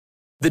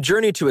The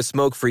journey to a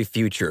smoke-free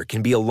future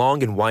can be a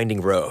long and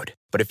winding road,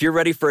 but if you're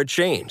ready for a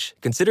change,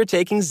 consider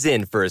taking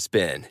Zyn for a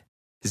spin.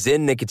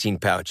 Zyn nicotine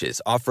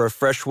pouches offer a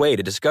fresh way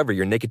to discover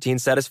your nicotine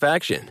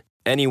satisfaction.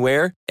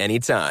 Anywhere,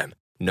 anytime.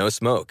 No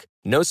smoke,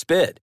 no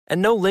spit,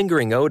 and no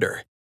lingering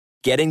odor.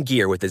 Get in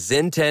gear with the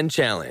Zyn 10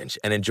 Challenge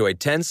and enjoy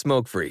 10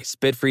 smoke-free,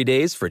 spit-free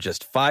days for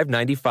just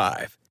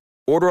 $5.95.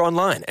 Order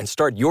online and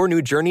start your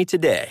new journey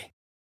today.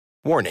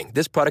 Warning,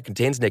 this product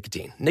contains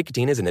nicotine.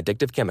 Nicotine is an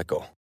addictive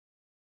chemical.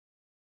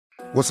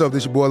 What's up,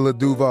 this your boy Lil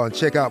Duval, and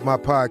check out my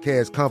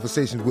podcast,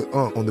 Conversations with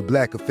Unc, on the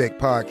Black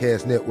Effect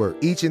Podcast Network.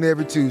 Each and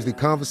every Tuesday,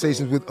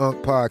 Conversations with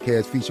Unc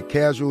podcast feature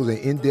casuals and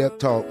in-depth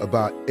talk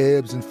about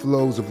ebbs and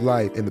flows of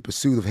life and the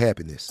pursuit of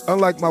happiness.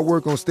 Unlike my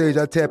work on stage,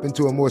 I tap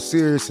into a more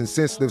serious and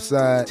sensitive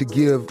side to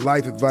give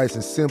life advice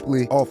and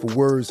simply offer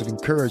words of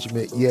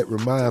encouragement, yet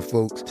remind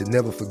folks to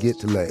never forget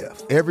to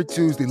laugh. Every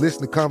Tuesday,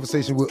 listen to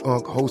Conversations with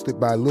Unc, hosted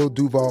by Lil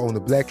Duval on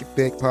the Black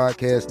Effect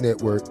Podcast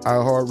Network,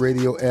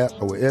 iHeartRadio app,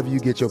 or wherever you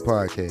get your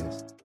podcasts.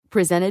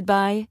 Presented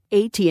by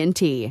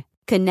AT&T.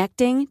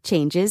 Connecting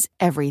changes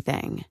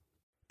everything.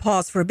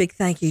 Pause for a big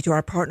thank you to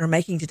our partner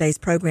making today's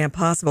program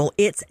possible.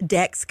 It's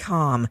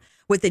Dexcom.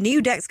 With the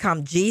new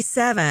Dexcom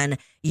G7,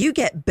 you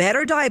get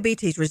better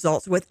diabetes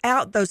results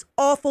without those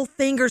awful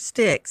finger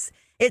sticks.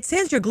 It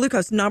sends your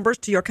glucose numbers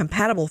to your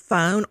compatible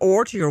phone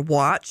or to your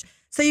watch,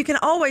 so you can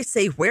always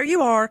see where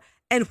you are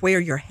and where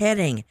you're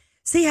heading.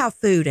 See how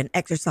food and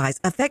exercise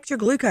affect your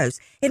glucose.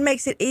 It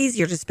makes it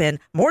easier to spend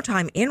more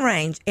time in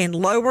range and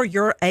lower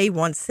your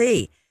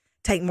A1C.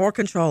 Take more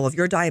control of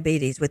your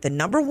diabetes with the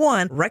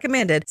 #1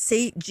 recommended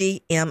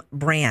CGM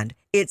brand.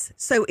 It's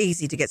so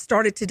easy to get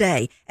started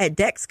today at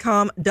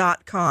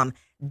Dexcom.com.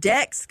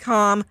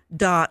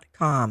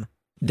 Dexcom.com.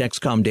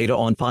 Dexcom data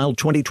on file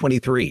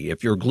 2023.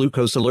 If your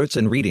glucose alerts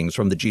and readings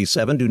from the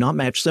G7 do not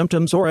match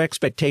symptoms or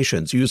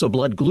expectations, use a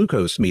blood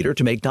glucose meter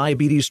to make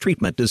diabetes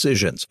treatment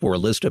decisions. For a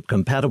list of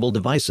compatible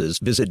devices,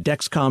 visit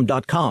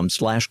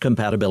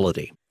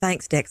Dexcom.com/compatibility.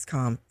 Thanks,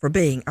 Dexcom, for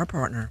being our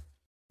partner.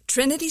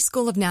 Trinity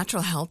School of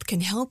Natural Health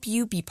can help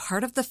you be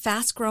part of the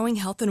fast-growing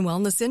health and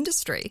wellness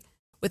industry.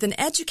 With an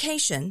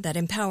education that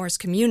empowers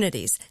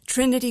communities,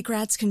 Trinity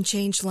grads can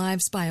change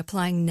lives by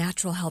applying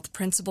natural health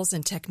principles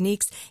and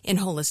techniques in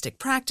holistic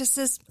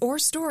practices or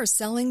stores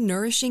selling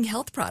nourishing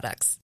health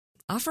products.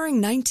 Offering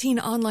 19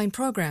 online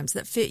programs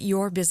that fit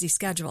your busy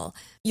schedule,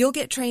 you'll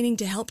get training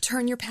to help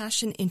turn your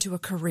passion into a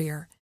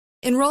career.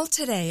 Enroll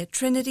today at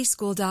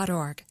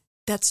trinityschool.org.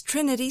 That's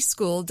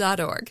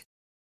trinityschool.org.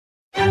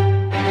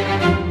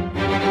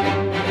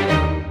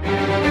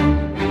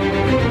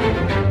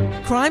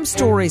 Crime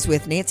Stories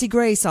with Nancy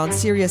Grace on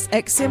Sirius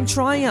XM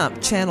Triumph,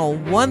 Channel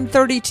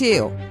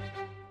 132.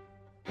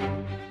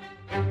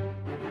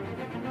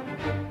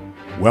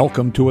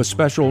 Welcome to a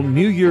special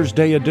New Year's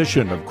Day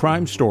edition of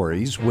Crime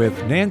Stories with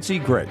Nancy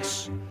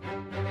Grace.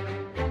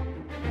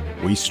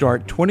 We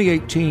start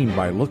 2018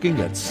 by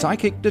looking at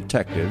psychic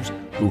detectives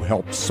who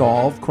help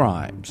solve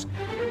crimes.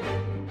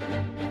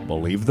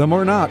 Believe them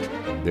or not,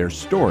 their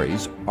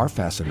stories are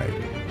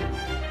fascinating.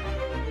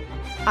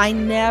 I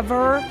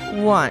never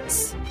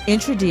once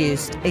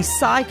introduced a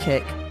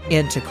psychic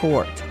into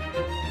court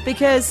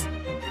because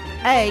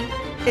A,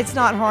 it's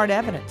not hard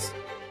evidence.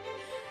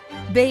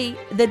 B,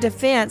 the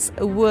defense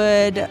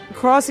would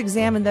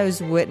cross-examine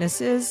those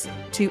witnesses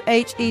to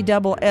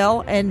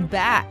HELL and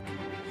back.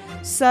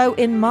 So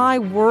in my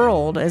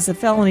world as a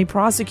felony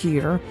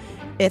prosecutor,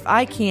 if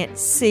I can't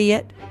see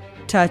it,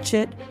 touch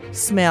it,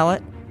 smell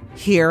it,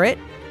 hear it,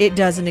 it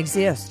doesn't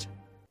exist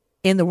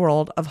in the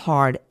world of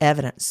hard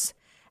evidence.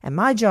 And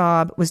my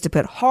job was to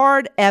put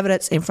hard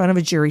evidence in front of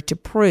a jury to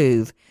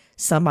prove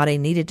somebody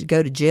needed to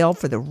go to jail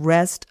for the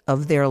rest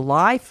of their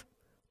life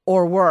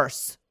or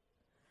worse.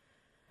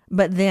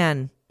 But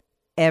then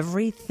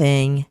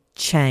everything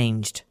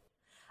changed.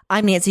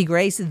 I'm Nancy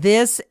Grace.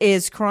 This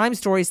is Crime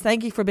Stories.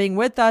 Thank you for being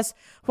with us.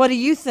 What do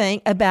you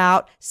think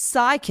about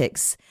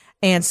psychics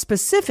and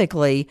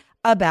specifically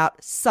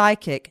about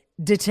psychic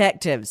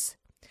detectives?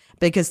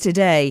 Because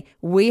today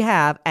we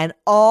have an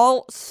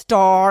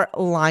all-star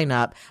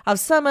lineup of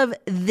some of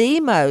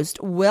the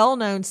most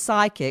well-known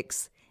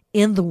psychics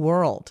in the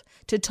world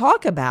to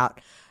talk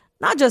about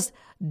not just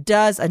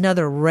does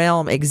another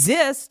realm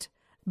exist,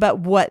 but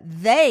what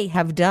they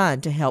have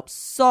done to help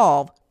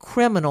solve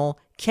criminal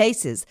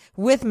cases.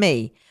 With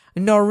me,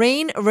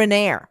 Noreen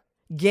Renaer,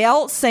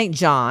 Gail St.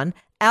 John,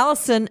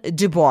 Allison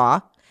Dubois,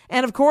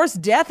 and, of course,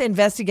 death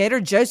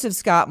investigator Joseph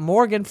Scott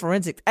Morgan,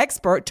 forensic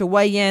expert, to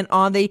weigh in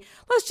on the,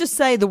 let's just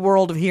say, the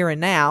world of here and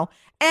now.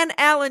 And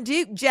Alan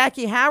Duke,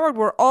 Jackie Howard,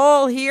 we're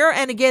all here.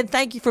 And again,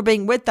 thank you for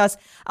being with us.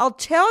 I'll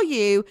tell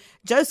you,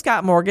 Joe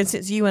Scott Morgan,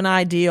 since you and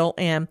I deal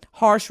in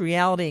harsh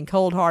reality and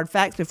cold, hard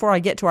facts, before I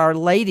get to our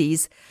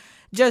ladies,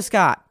 Joe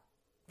Scott,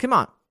 come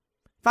on.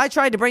 If I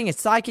tried to bring a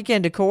psychic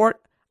into court,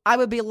 I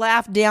would be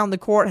laughed down the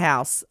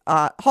courthouse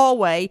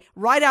hallway,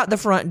 right out the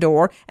front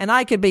door, and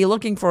I could be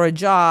looking for a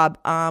job,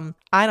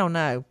 I don't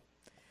know,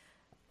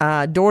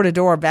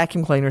 door-to-door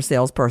vacuum cleaner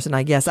salesperson,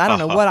 I guess. I don't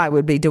know what I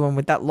would be doing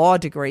with that law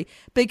degree,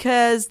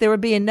 because there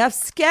would be enough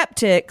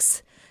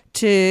skeptics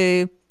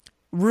to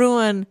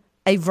ruin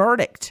a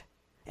verdict,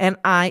 and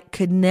I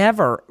could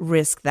never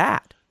risk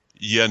that.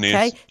 Yeah,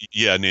 Nancy. Okay?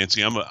 Yeah,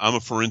 Nancy. I'm a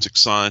forensic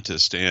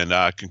scientist, and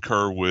I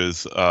concur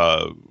with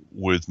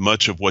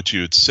much of what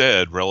you had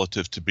said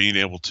relative to being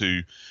able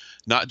to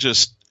not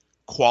just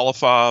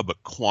qualify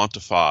but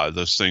quantify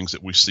those things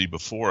that we see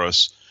before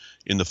us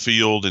in the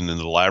field and in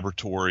the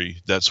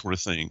laboratory, that sort of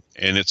thing.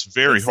 And it's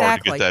very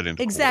hard to get that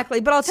into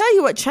court. But I'll tell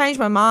you what changed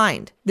my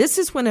mind. This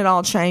is when it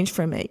all changed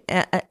for me.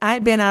 I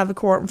had been out of the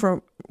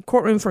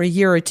courtroom for a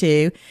year or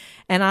two,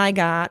 and I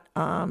got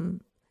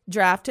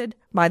drafted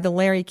by the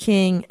Larry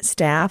King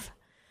staff,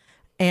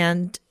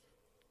 and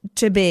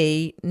to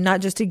be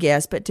not just a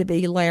guest, but to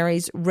be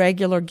Larry's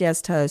regular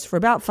guest host for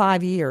about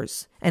 5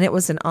 years. And it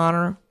was an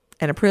honor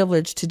and a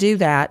privilege to do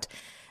that.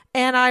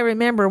 And I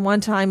remember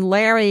one time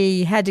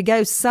Larry had to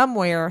go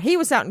somewhere. He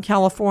was out in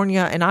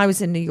California and I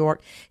was in New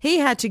York. He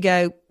had to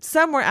go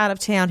somewhere out of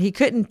town. He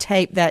couldn't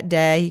tape that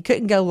day. He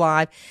couldn't go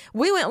live.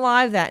 We went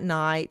live that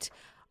night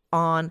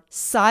on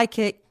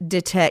Psychic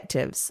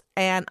Detectives.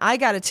 And I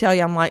got to tell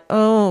you, I'm like,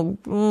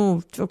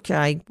 oh,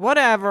 okay,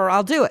 whatever.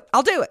 I'll do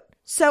it.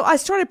 So I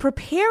started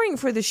preparing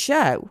for the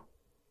show.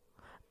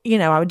 You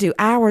know, I would do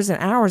hours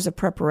and hours of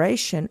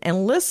preparation.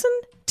 And listen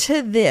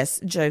to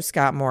this, Joe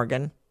Scott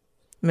Morgan,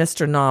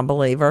 Mr.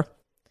 Non-Believer.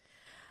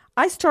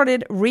 I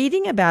started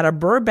reading about a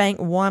Burbank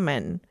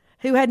woman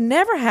who had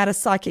never had a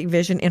psychic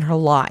vision in her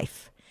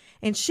life.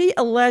 And she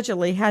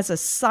allegedly has a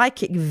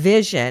psychic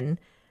vision,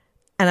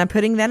 and I'm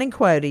putting that in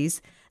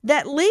quotes,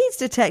 that leads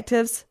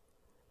detectives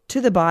to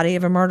the body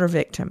of a murder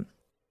victim.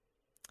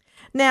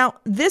 Now,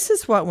 this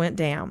is what went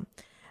down.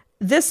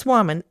 This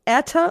woman,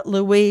 Etta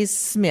Louise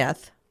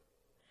Smith,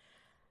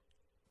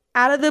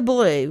 out of the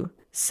blue,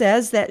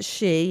 says that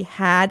she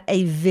had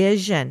a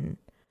vision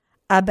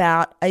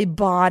about a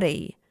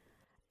body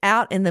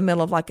out in the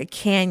middle of like a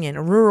canyon,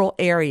 a rural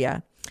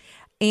area.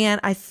 And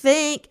I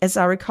think, as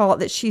I recall it,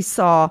 that she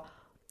saw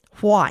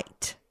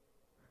white.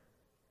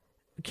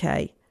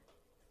 Okay.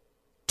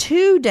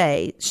 2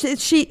 days.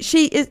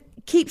 She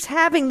keeps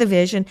having the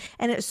vision,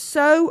 and it's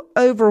so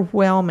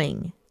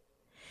overwhelming.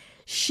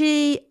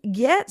 She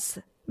gets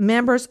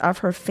members of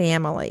her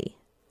family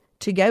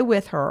to go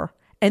with her,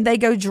 and they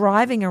go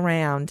driving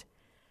around.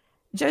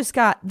 Joe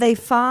Scott, they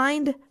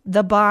find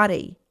the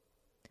body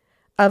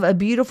of a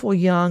beautiful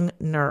young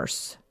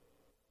nurse.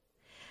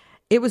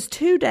 It was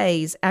 2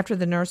 days after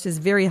the nurse's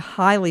very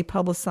highly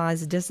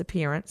publicized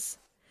disappearance.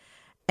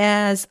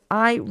 As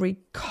I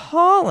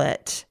recall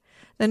it,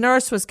 the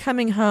nurse was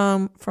coming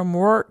home from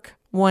work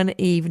one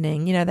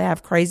evening. You know, they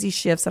have crazy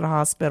shifts at a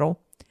hospital.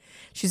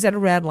 She's at a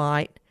red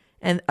light,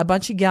 and a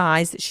bunch of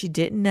guys that she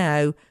didn't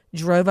know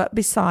drove up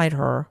beside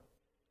her,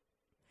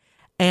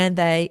 and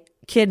they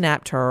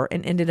kidnapped her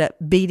and ended up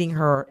beating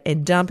her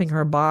and dumping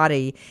her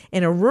body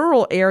in a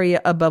rural area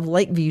above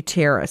Lakeview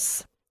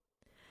Terrace.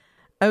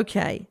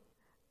 Okay.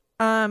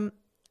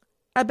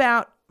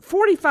 About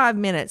 45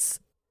 minutes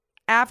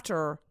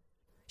after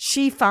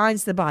she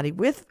finds the body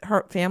with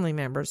her family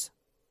members,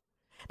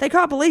 they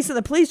call police, and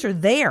the police are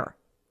there.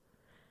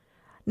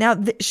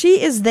 Now,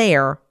 she is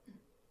there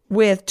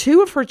with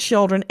two of her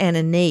children and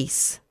a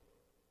niece.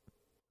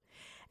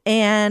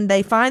 And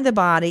they find the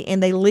body,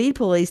 and they lead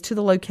police to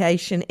the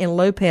location in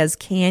Lopez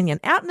Canyon,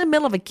 out in the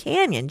middle of a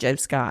canyon, Joe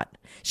Scott.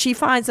 She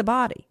finds a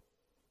body.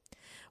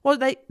 Well,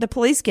 the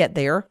police get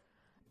there,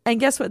 and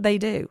guess what they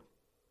do?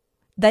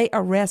 They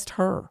arrest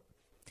her.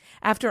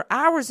 After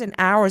hours and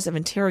hours of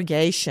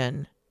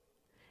interrogation,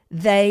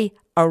 they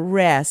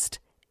arrest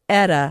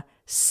Etta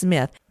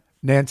Smith.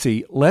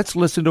 Nancy, let's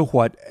listen to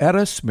what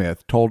Etta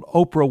Smith told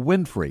Oprah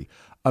Winfrey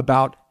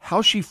about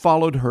how she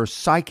followed her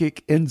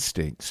psychic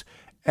instincts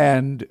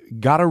and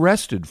got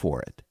arrested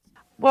for it.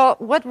 Well,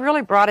 what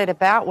really brought it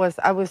about was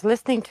I was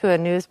listening to a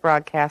news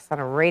broadcast on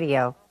a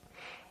radio,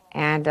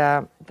 and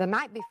the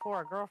night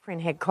before, a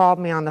girlfriend had called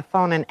me on the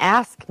phone and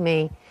asked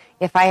me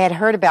if I had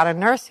heard about a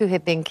nurse who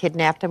had been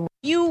kidnapped. And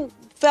you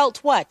felt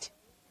what?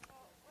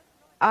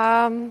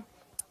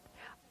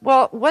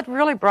 Well, what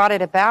really brought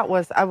it about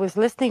was I was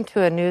listening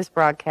to a news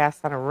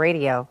broadcast on a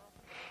radio,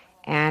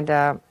 and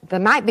the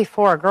night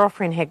before, a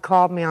girlfriend had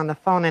called me on the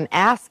phone and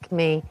asked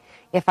me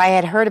if I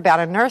had heard about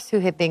a nurse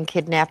who had been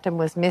kidnapped and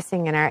was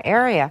missing in our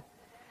area.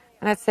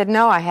 And I said,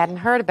 no, I hadn't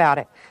heard about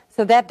it.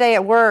 So that day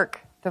at work,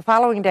 the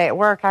following day at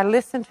work, I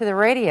listened to the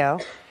radio,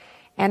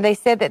 and they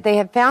said that they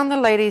had found the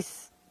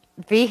lady's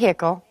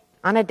vehicle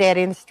on a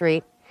dead-end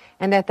street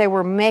and that they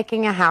were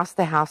making a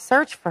house-to-house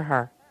search for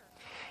her.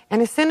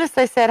 And as soon as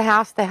they said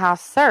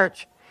house-to-house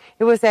search,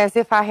 it was as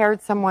if I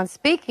heard someone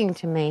speaking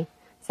to me,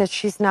 said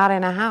she's not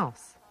in a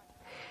house.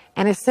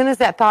 And as soon as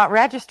that thought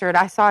registered,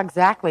 I saw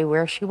exactly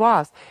where she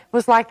was. It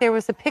was like there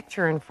was a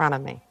picture in front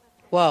of me.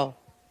 Whoa.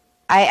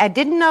 I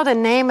didn't know the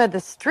name of the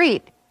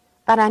street,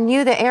 but I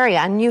knew the area.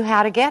 I knew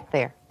how to get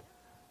there.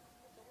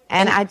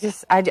 And I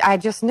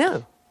just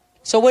knew.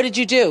 So what did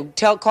you do?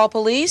 Call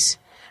police?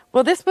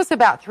 Well, this was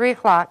about 3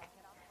 o'clock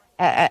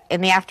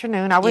in the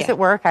afternoon. I was at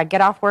work. I'd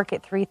get off work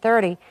at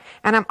 3:30,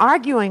 and I'm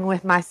arguing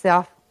with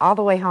myself all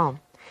the way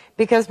home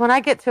Because when I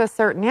get to a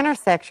certain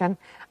intersection,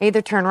 I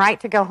either turn right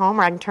to go home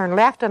or I can turn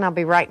left and I'll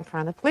be right in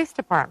front of the police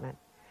department.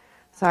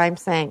 So I'm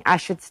saying I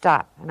should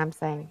stop. And I'm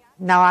saying,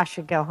 no, I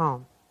should go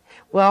home.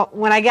 Well,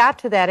 when I got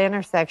to that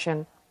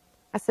intersection,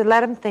 I said,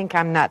 let them think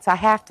I'm nuts. I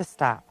have to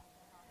stop.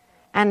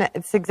 And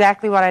it's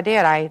exactly what I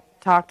did. I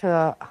talked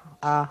to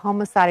a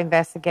homicide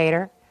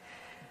investigator,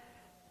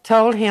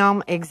 told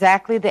him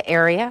exactly the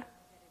area.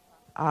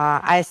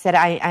 I said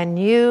I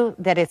knew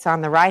that it's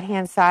on the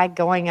right-hand side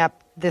going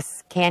up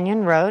this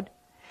canyon road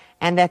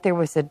and that there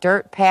was a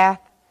dirt path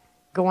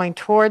going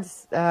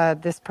towards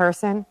this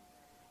person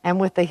and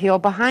with the hill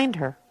behind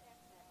her.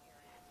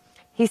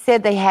 He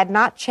said they had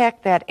not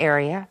checked that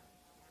area,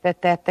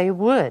 but that they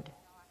would.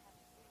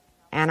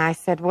 And I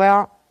said,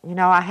 well, you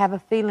know, I have a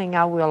feeling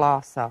I will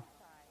also.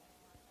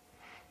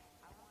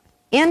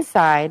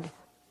 Inside,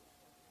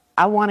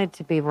 I wanted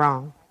to be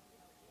wrong.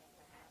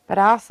 But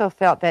I also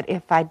felt that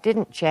if I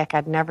didn't check,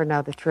 I'd never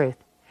know the truth.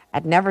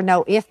 I'd never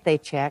know if they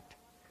checked,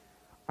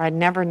 or I'd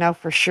never know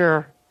for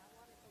sure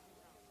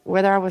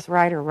whether I was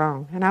right or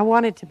wrong. And I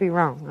wanted to be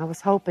wrong. I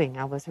was hoping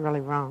I was really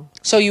wrong.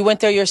 So you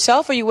went there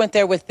yourself or you went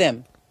there with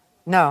them?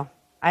 No,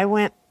 I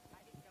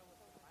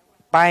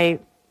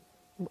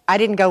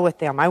didn't go with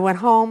them. I went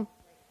home.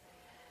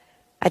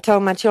 I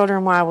told my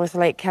children why I was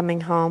late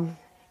coming home,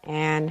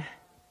 and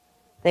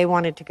they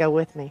wanted to go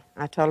with me.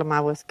 I told them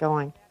I was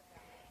going.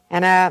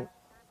 And I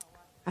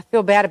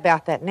feel bad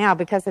about that now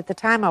because at the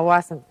time I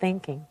wasn't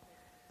thinking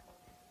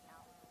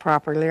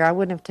properly, or I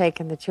wouldn't have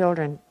taken the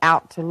children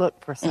out to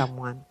look for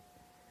someone.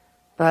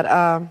 But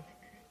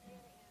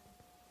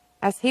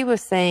as he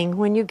was saying,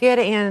 when you get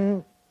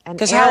in an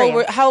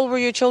area... How old were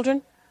your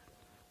children?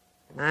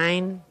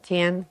 9,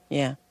 10.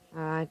 Yeah.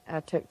 I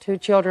took 2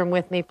 children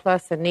with me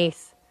plus a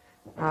niece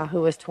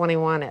who was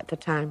 21 at the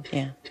time.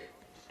 Yeah.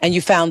 And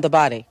you found the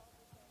body?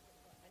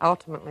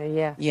 Ultimately,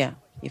 yeah. Yeah,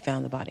 you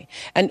found the body.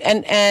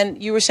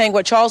 And you were saying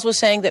what Charles was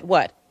saying, that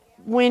what?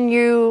 When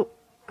you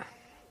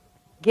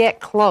get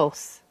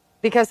close,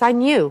 because I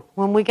knew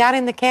when we got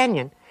in the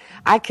canyon,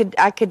 I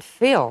could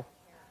feel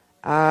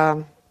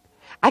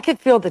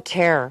the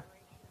terror.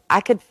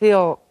 I could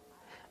feel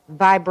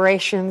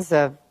vibrations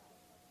of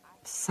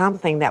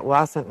something that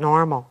wasn't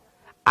normal.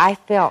 I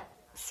felt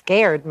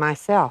scared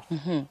myself.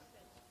 Mm-hmm.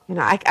 You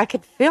know, I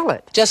could feel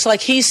it. Just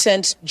like he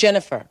sensed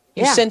Jennifer.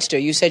 You sensed her.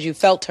 You said you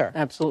felt her.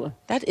 Absolutely.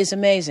 That is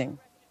amazing.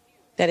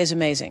 That is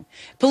amazing.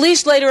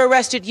 Police later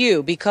arrested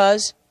you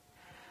because?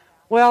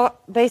 Well,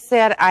 they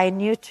said I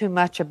knew too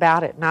much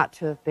about it not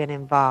to have been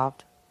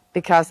involved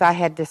because I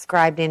had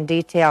described in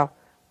detail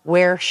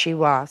where she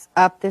was,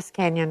 up this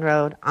canyon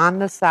road, on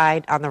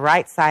the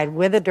right side,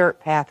 with a dirt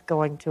path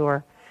going to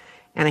her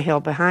and a hill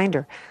behind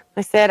her.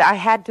 They said I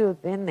had to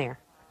have been there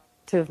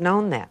to have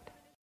known that.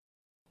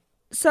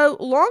 So,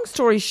 long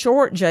story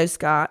short, Joe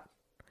Scott,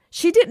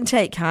 she didn't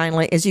take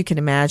kindly, as you can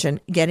imagine,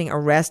 getting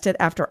arrested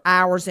after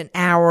hours and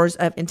hours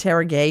of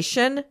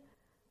interrogation.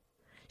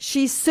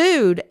 She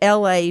sued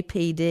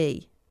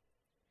LAPD,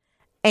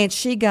 and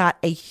she got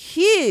a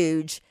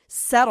huge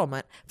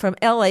settlement from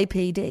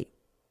LAPD.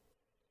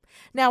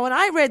 Now, when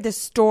I read this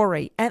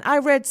story, and I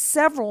read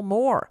several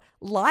more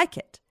like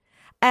it,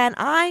 and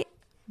I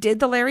did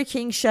the Larry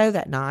King show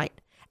that night,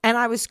 and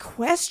I was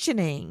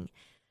questioning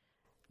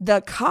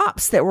the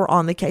cops that were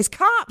on the case.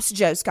 Cops,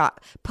 Joe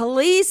Scott,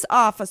 police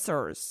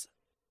officers.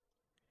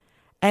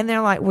 And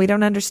they're like, we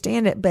don't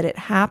understand it, but it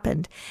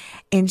happened.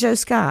 And Joe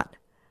Scott,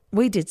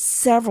 we did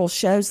several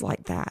shows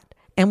like that.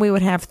 And we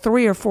would have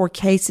 3 or 4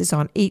 cases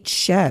on each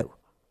show.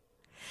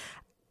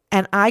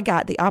 And I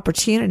got the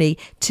opportunity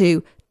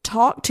to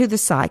talk to the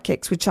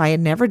psychics, which I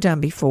had never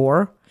done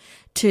before,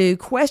 to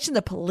question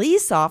the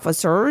police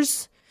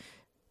officers,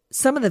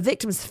 some of the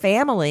victims'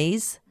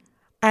 families.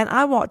 And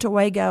I walked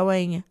away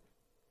going,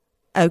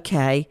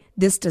 okay,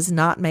 this does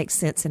not make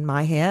sense in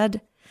my head,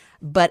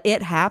 but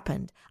it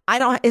happened.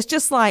 It's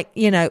just like,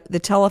 you know, the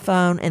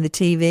telephone and the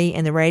TV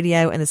and the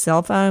radio and the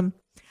cell phone.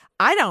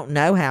 I don't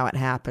know how it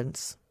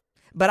happens,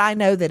 but I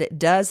know that it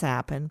does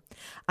happen.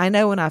 I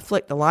know when I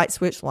flick the light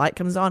switch, the light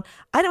comes on.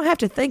 I don't have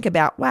to think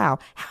about, wow,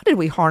 how did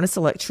we harness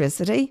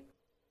electricity?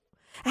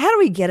 How do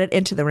we get it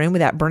into the room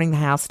without burning the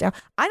house down?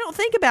 I don't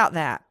think about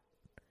that,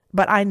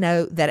 but I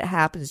know that it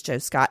happens, Joe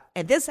Scott,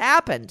 and this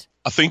happened.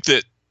 I think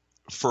that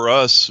for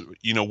us,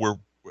 you know,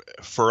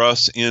 for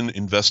us in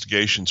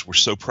investigations, we're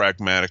so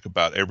pragmatic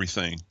about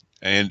everything,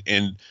 and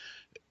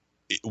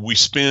we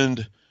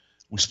spend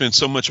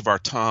so much of our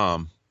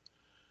time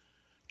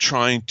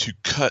trying to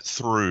cut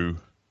through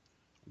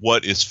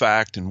what is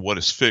fact and what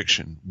is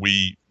fiction.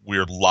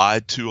 We're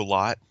lied to a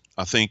lot,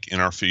 I think, in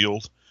our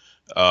field,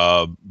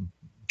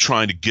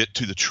 trying to get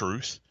to the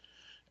truth,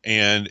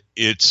 and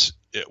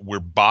we're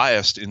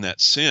biased in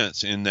that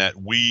sense, in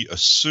that we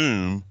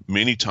assume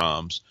many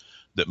times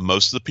that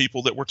most of the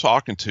people that we're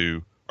talking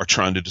to are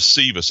trying to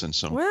deceive us in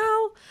some way.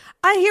 Well,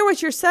 I hear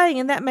what you're saying,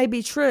 and that may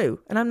be true.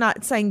 And I'm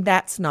not saying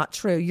that's not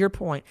true, your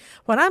point.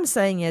 What I'm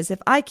saying is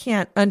if I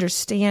can't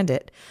understand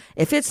it,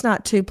 if it's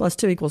not 2 +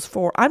 2 =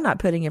 4, I'm not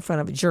putting it in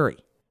front of a jury.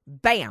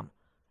 Bam.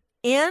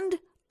 End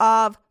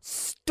of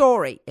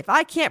story. If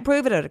I can't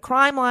prove it at a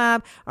crime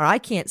lab, or I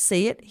can't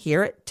see it,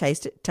 hear it,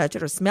 taste it, touch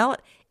it, or smell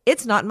it,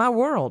 it's not in my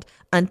world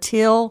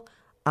until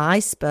I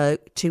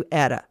spoke to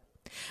Etta.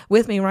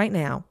 With me right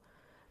now,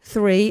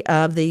 3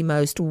 of the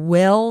most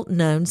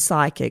well-known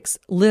psychics,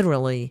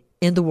 literally,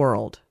 in the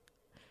world.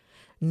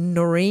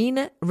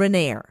 Noreen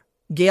Raniere,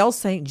 Gail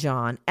St.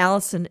 John,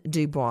 Allison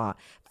Dubois.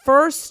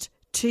 First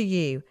to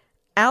you,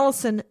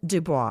 Allison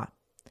Dubois.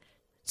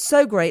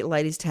 So great,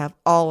 ladies, to have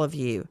all of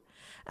you.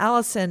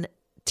 Allison,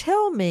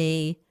 tell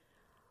me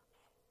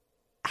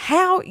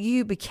how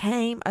you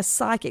became a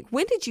psychic.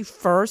 When did you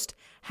first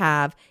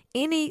have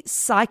any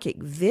psychic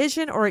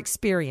vision or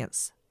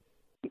experience?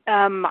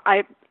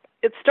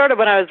 It started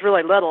when I was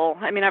really little.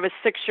 I mean, I was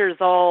 6 years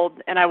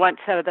old, and I went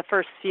to the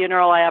first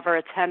funeral I ever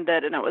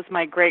attended, and it was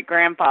my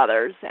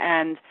great-grandfather's.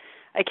 And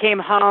I came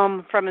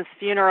home from his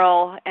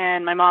funeral,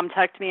 and my mom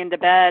tucked me into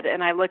bed,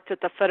 and I looked at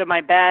the foot of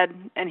my bed,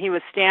 and he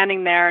was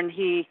standing there, and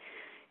he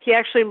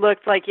actually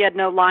looked like he had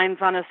no lines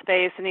on his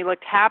face, and he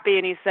looked happy,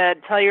 and he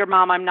said, "Tell your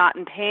mom I'm not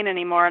in pain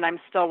anymore, and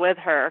I'm still with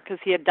her," because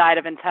he had died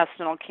of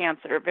intestinal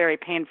cancer, a very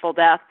painful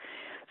death.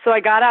 So I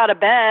got out of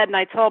bed, and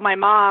I told my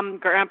mom,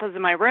 "Grandpa's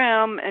in my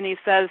room," and he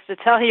says, "To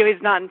tell you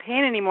he's not in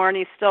pain anymore, and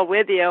he's still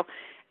with you."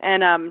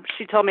 And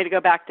she told me to go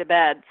back to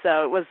bed.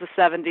 So it was the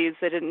 70s.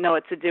 They didn't know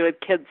what to do with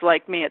kids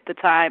like me at the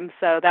time.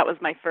 So that was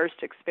my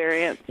first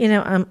experience. You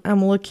know,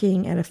 I'm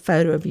looking at a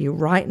photo of you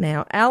right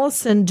now.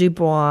 Allison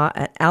Dubois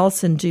at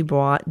Allison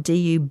Dubois,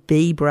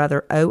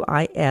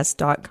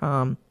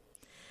 DUBBrothers.com.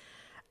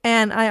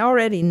 And I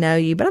already know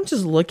you, but I'm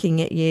just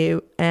looking at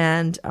you.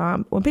 And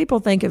when people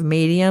think of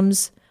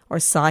mediums or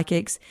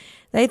psychics,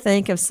 they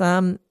think of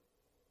some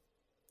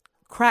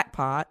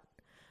crackpot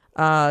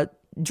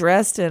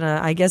dressed in a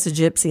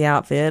gypsy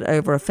outfit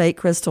over a fake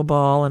crystal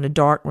ball in a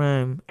dark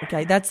room.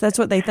 Okay, that's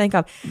what they think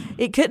of.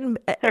 It couldn't.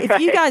 If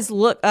you guys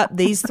look up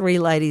these 3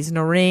 ladies,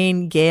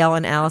 Noreen, Gail,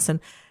 and Allison,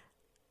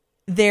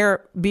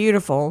 they're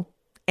beautiful,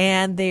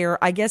 and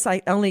they're. I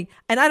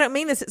don't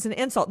mean this as an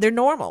insult. They're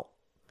normal.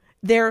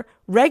 They're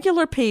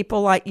regular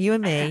people like you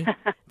and me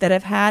that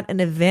have had an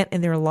event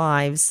in their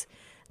lives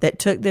that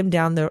took them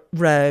down the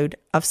road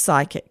of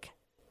psychic,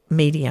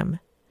 medium.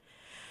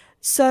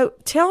 So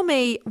tell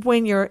me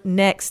when your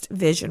next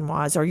vision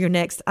was, or your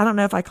next, I don't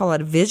know if I call it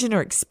a vision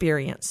or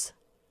experience,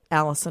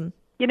 Allison.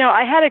 You know,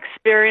 I had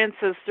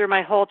experiences through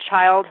my whole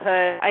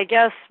childhood. I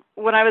guess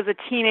when I was a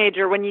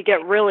teenager, when you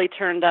get really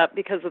turned up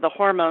because of the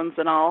hormones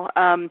and all,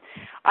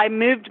 I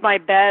moved my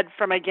bed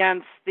from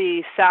against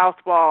the south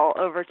wall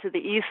over to the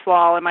east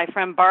wall, and my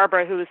friend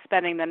Barbara, who was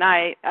spending the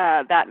night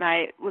that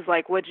night, was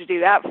like, "What'd you do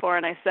that for?"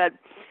 And I said,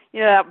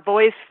 "You know, that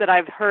voice that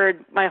I've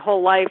heard my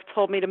whole life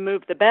told me to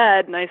move the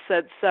bed." And I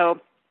said, so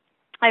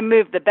I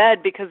moved the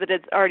bed because it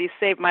had already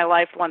saved my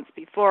life once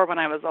before when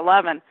I was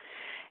 11.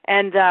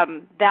 And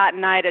that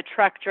night a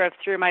truck drove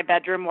through my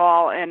bedroom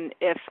wall, and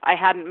if I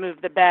hadn't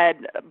moved the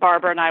bed,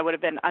 Barbara and I would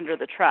have been under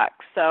the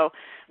truck. So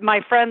my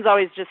friends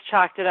always just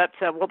chalked it up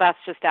to, well, that's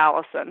just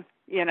Allison,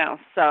 you know.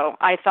 So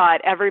I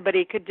thought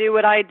everybody could do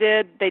what I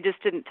did. They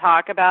just didn't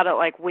talk about it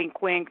like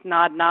wink, wink,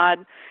 nod,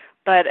 nod.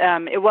 But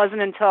it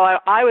wasn't until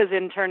I was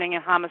interning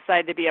in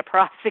homicide to be a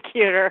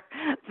prosecutor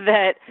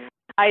that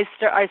I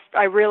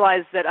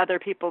realized that other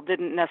people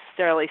didn't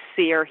necessarily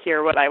see or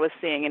hear what I was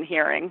seeing and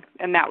hearing,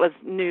 and that was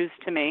news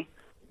to me.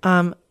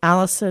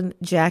 Allison,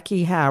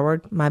 Jackie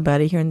Howard, my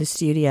buddy here in the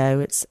studio,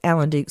 it's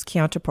Alan Duke's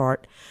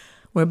counterpart.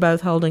 We're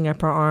both holding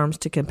up our arms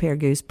to compare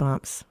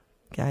goosebumps.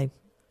 Okay.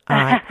 All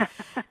right.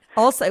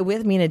 Also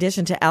with me, in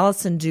addition to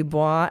Allison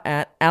Dubois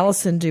at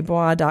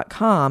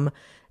AllisonDubois.com,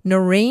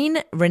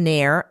 Noreen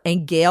Raniere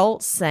and Gail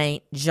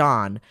St.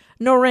 John.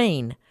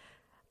 Noreen,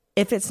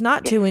 if it's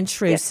not too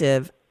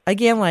intrusive,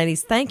 again,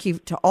 ladies, thank you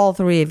to all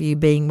 3 of you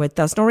being with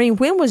us. Noreen,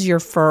 when was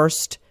your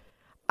first,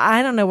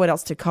 I don't know what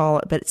else to call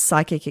it, but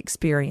psychic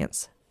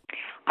experience?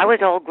 I was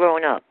all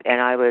grown up,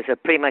 and I was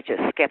pretty much a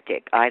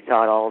skeptic. I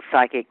thought all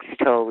psychics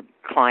told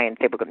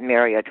clients they were going to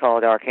marry a tall,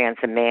 dark,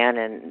 handsome man,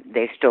 and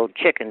they stole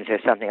chickens or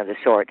something of the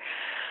sort.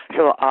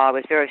 So I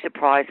was very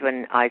surprised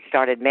when I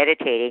started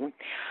meditating.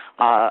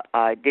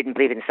 I didn't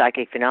believe in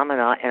psychic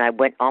phenomena, and I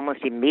went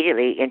almost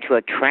immediately into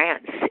a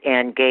trance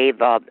and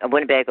gave a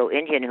Winnebago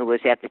Indian who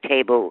was at the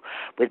table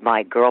with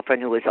my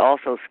girlfriend, who was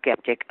also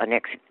skeptic, an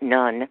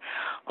ex-nun,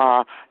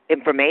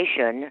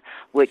 information,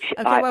 which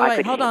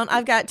wait, hold on.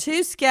 I've got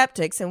 2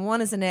 skeptics, and one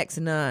is an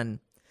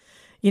ex-nun.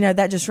 You know,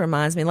 that just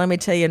reminds me. Let me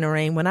tell you,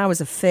 Noreen, when I was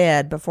a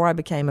Fed, before I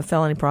became a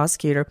felony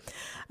prosecutor,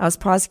 I was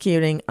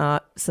prosecuting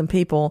some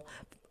people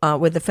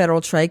with the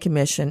Federal Trade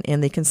Commission in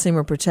the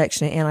Consumer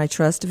Protection and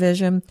Antitrust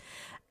Division.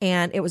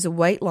 And it was a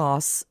weight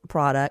loss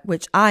product,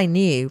 which I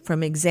knew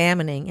from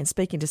examining and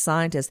speaking to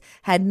scientists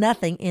had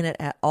nothing in it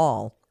at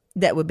all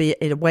that would be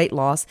a weight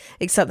loss.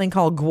 It's something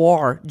called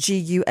GUAR,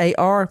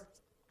 G-U-A-R.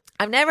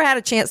 I've never had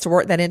a chance to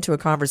work that into a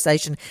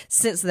conversation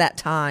since that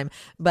time,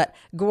 but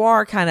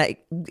GUAR kind of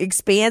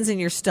expands in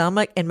your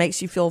stomach and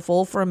makes you feel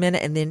full for a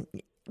minute, and then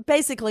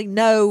basically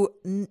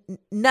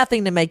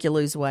nothing to make you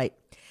lose weight.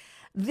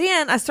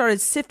 Then I started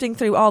sifting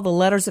through all the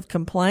letters of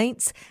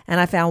complaints, and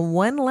I found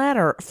one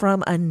letter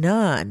from a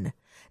nun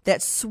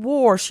that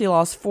swore she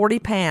lost 40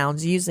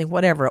 pounds using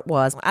whatever it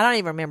was. I don't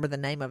even remember the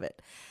name of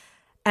it.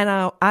 And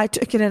I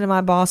took it into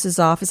my boss's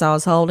office. I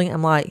was holding.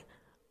 I'm like,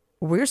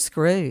 we're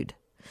screwed,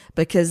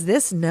 because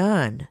this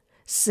nun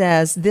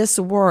says this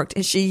worked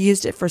and she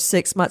used it for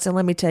 6 months. And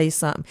let me tell you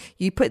something.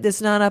 You put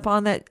this nun up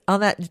on that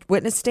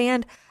witness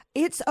stand,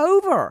 it's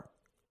over.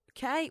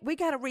 Okay, we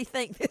got to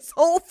rethink this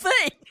whole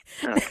thing.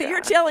 Oh,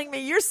 you're telling me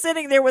you're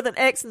sitting there with an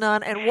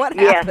ex-nun, and what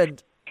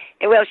happened?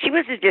 Well, she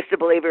was just a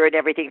believer in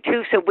everything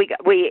too. So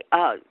we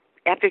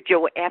after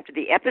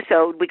the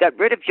episode, we got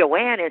rid of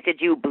Joanne and said,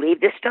 "Do you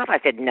believe this stuff?" I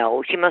said,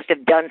 "No, she must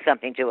have done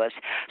something to us."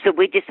 So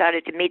we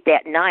decided to meet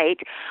that night.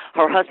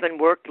 Her husband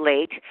worked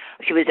late.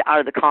 She was out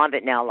of the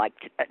convent now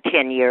like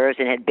 10 years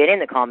and had been in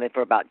the convent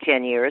for about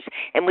 10 years.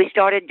 And we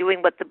started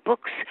doing what the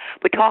books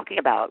were talking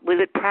about. We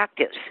would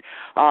practice.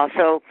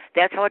 So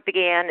that's how it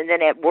began. And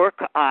then at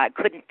work, I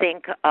couldn't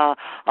think.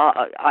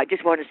 I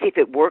just wanted to see if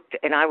it worked.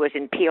 And I was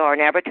in PR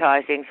and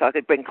advertising, so I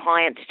could bring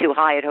clients to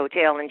Hyatt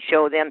Hotel and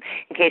show them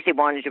in case they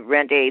wanted to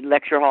rent a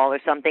lecture hall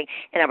or something,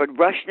 and I would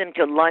rush them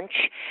to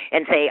lunch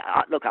and say,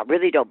 look, I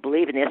really don't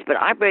believe in this, but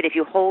I read if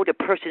you hold a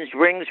person's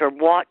rings or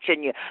watch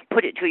and you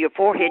put it to your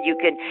forehead, you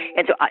can,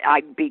 and so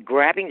I'd be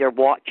grabbing their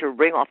watch or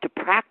ring off to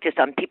practice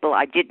on people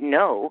I didn't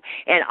know,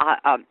 and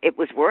it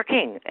was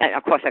working. And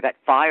of course, I got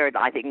fired,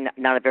 I think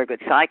not a very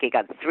good psychic,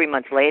 3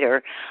 months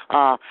later,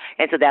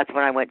 and so that's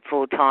when I went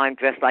full-time,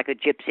 dressed like a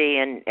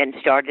gypsy, and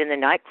started in the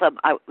nightclub.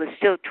 I was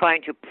still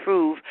trying to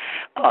prove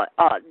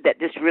that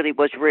this really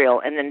was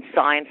real, and then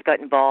science got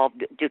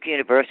involved, Duke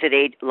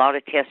University, a lot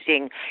of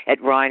testing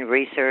at Ryan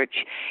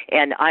Research,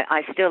 and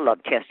I still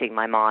love testing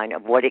my mind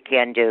of what it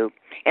can do.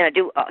 And I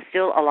do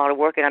still a lot of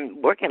work, and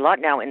I'm working a lot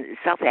now in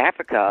South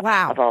Africa,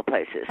 of all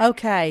places.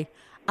 Okay.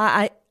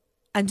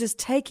 I'm just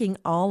taking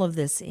all of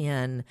this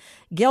in.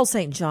 Gail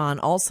St. John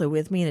also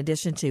with me, in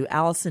addition to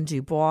Allison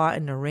Dubois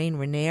and Noreen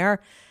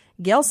Renier.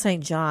 Gail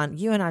St. John,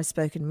 you and I have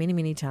spoken many,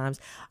 many times.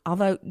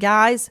 Although,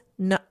 guys,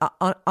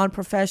 on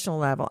professional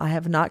level, I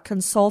have not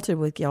consulted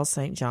with Gail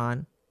St.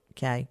 John.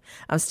 Okay,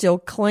 I'm still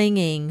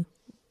clinging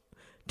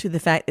to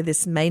the fact that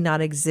this may not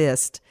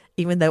exist,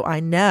 even though I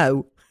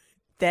know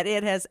that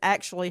it has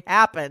actually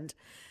happened.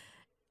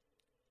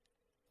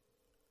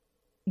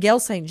 Gail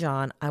St.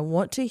 John, I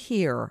want to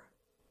hear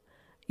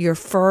your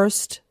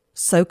first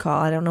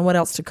so-called, I don't know what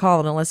else to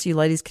call it unless you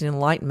ladies can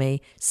enlighten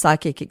me,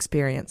 psychic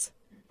experience.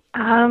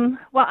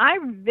 Well, I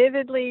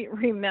vividly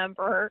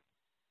remember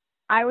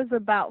I was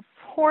about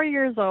 4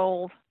 years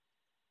old.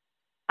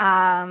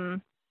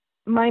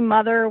 My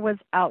mother was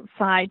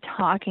outside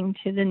talking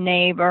to the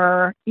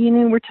neighbor.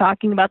 We're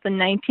talking about the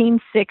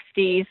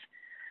 1960s,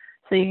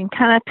 so you can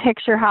kind of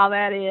picture how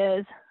that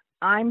is.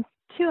 I'm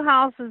 2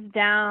 houses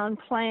down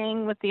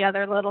playing with the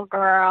other little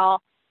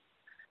girl.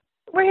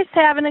 We're just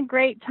having a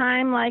great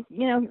time, like,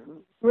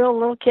 real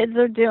little kids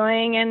are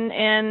doing,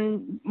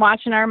 and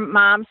watching our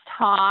moms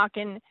talk.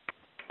 And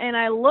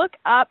I look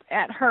up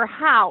at her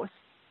house,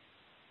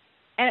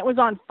 and it was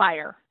on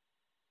fire.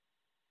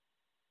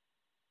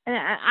 And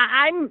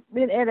I'm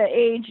at an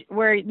age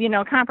where,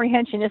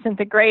 comprehension isn't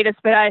the greatest,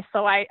 but I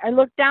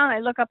look down, I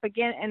look up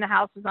again, and the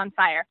house is on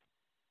fire.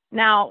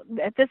 Now,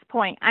 at this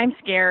point, I'm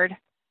scared.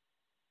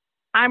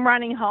 I'm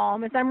running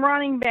home. As I'm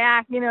running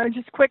back,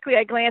 just quickly,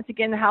 I glance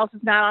again, the house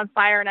is not on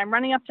fire, and I'm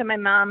running up to my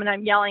mom, and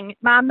I'm yelling,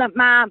 Mom,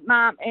 Mom,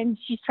 Mom, and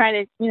she's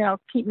trying to,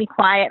 keep me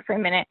quiet for a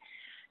minute.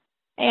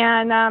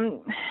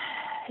 And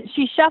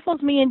she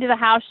shuffles me into the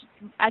house.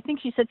 I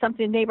think she said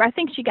something to the neighbor. I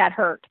think she got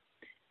hurt.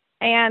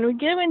 And we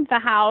get into the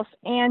house,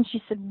 and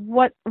she said,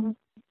 what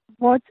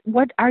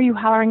are you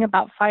hollering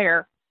about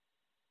fire?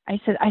 I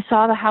said, I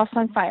saw the house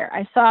on fire.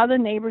 I saw the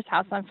neighbor's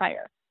house on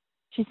fire.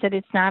 She said,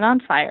 it's not on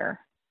fire.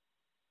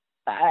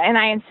 And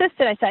I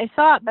insisted. I said, I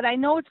saw it, but I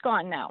know it's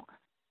gone now.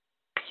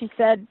 She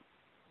said,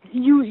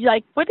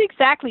 what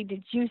exactly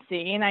did you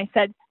see? And I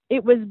said,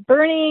 it was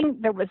burning.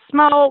 There was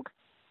smoke.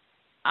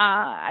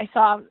 I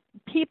saw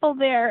people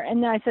there.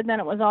 And then I said, then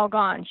it was all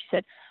gone. She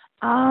said,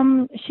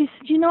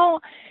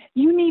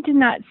 you need to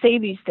not say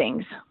these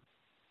things.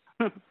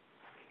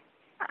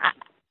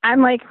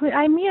 I'm like, what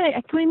do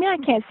you mean I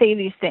can't say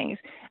these things?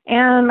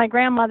 And my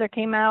grandmother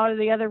came out of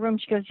the other room.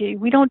 She goes,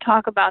 we don't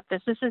talk about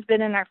this. This has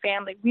been in our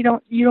family. You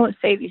don't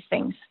say these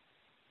things.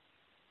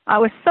 I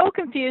was so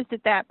confused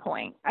at that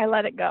point. I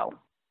let it go.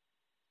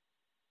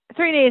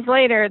 3 days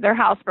later, their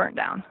house burned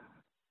down.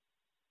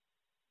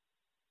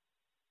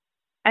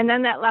 And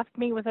then that left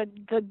me with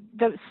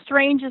the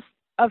strangest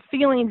of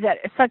feelings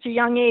at such a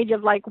young age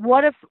of like,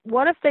 what if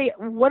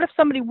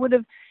somebody would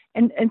have,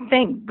 and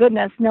thank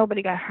goodness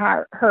nobody got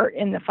hurt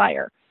in the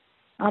fire.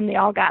 They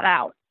all got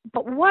out.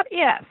 But what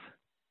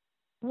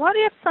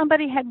if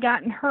somebody had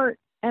gotten hurt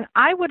and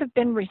I would have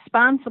been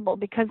responsible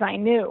because I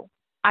knew?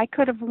 I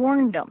could have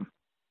warned them.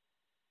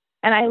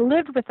 And I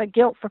lived with the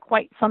guilt for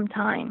quite some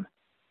time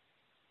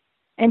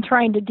and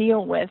trying to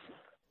deal with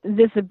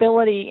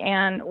disability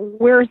and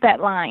where's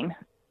that line?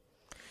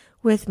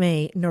 With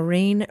me,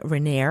 Noreen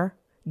Renier,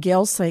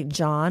 Gail St.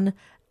 John,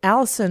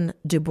 Allison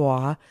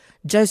Dubois,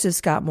 Joseph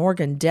Scott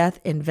Morgan, death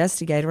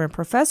investigator and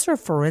professor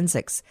of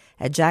forensics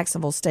at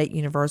Jacksonville State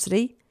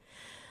University.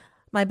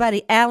 My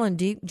buddy Alan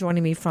Duke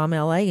joining me from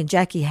LA, and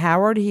Jackie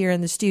Howard here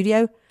in the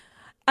studio.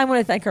 I want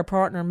to thank our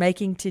partner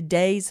making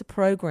today's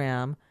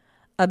program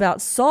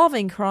about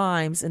solving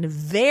crimes in a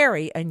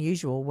very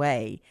unusual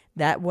way.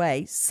 That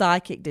way,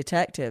 Psychic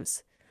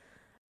Detectives.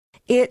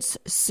 It's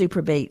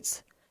Super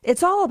Beats.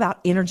 It's all about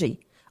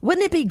energy.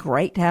 Wouldn't it be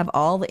great to have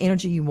all the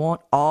energy you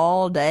want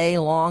all day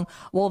long?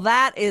 Well,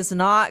 that is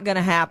not going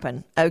to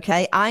happen,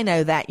 okay? I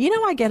know that. You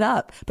know, I get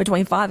up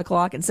between 5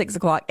 o'clock and 6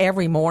 o'clock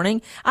every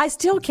morning. I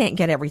still can't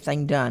get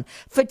everything done.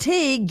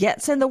 Fatigue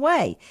gets in the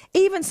way,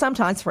 even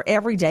sometimes for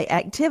everyday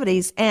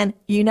activities, and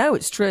you know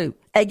it's true.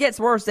 It gets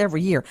worse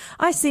every year.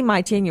 I see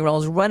my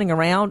 10-year-olds running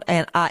around,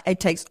 and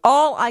it takes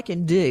all I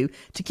can do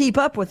to keep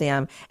up with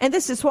them. And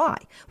this is why.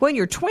 When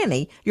you're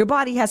 20, your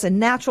body has a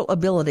natural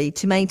ability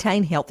to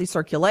maintain healthy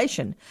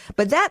circulation.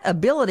 But that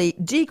ability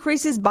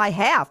decreases by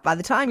half by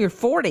the time you're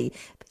 40.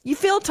 You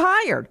feel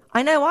tired.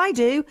 I know I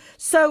do.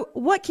 So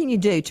what can you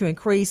do to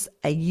increase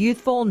a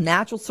youthful,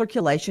 natural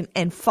circulation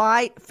and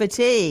fight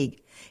fatigue?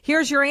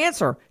 Here's your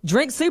answer.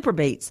 Drink Super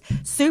Beats.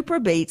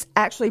 Super Beats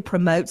actually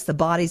promotes the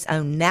body's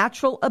own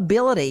natural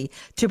ability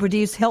to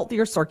produce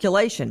healthier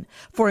circulation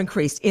for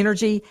increased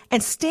energy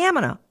and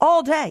stamina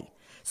all day.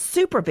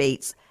 Super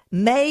Beats,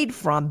 made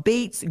from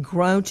beets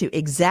grown to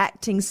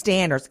exacting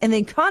standards and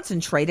then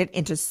concentrated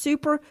into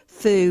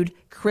superfood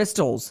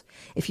crystals.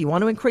 If you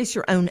want to increase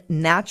your own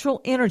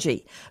natural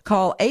energy,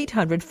 call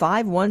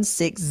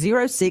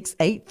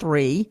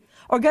 800-516-0683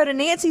 or go to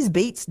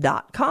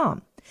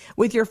nancysbeats.com.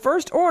 With your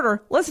first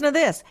order, listen to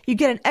this, you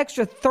get an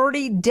extra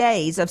 30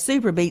 days of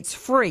Super Beats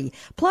free,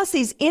 plus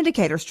these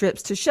indicator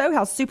strips to show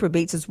how Super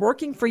Beats is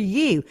working for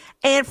you,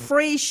 and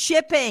free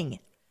shipping.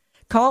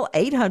 Call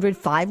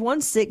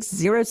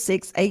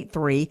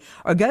 800-516-0683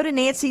 or go to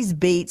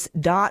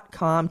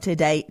nancysbeats.com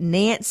today.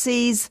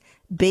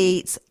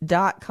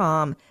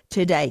 nancysbeats.com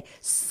today.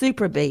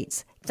 Super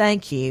Beats,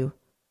 thank you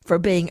for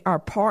being our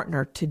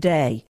partner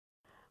today.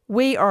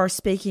 We are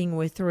speaking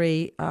with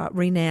three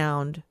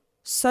renowned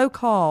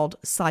so-called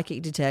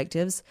psychic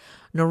detectives,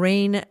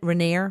 Noreen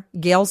Renier,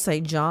 Gail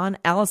St. John,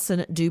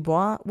 Allison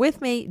Dubois. With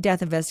me,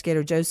 death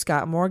investigator Joe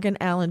Scott Morgan,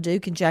 Alan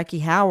Duke, and Jackie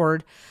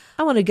Howard.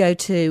 I want to go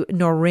to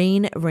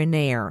Noreen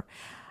Renier.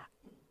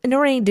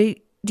 Noreen, do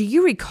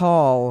you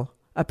recall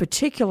a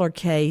particular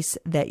case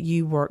that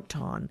you worked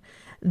on?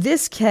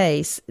 This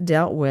case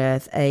dealt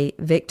with a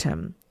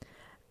victim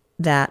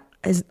that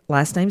his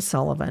last name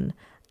Sullivan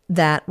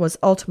that was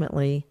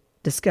ultimately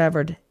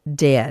discovered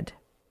dead.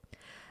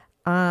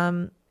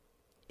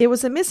 It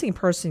was a missing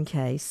person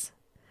case,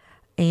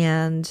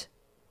 and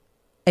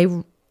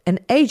an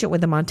agent with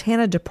the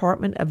Montana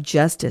Department of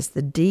Justice,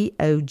 the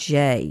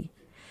DOJ,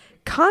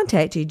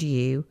 contacted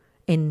you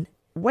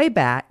way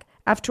back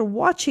after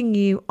watching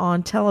you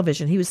on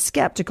television. He was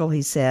skeptical,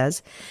 he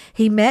says.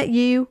 He met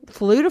you,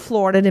 flew to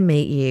Florida to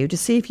meet you to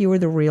see if you were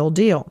the real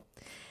deal.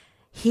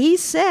 He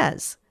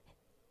says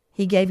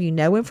he gave you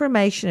no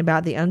information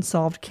about the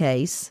unsolved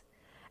case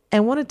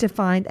and wanted to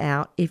find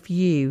out if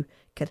you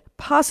could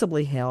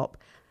possibly help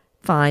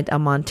find a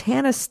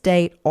Montana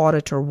State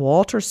Auditor,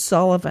 Walter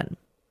Sullivan.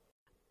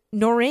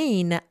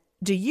 Noreen,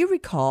 do you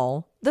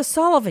recall the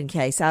Sullivan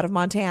case out of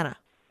Montana?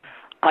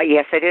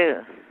 Yes, I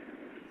do.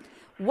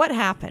 What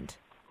happened?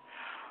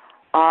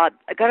 I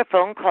got a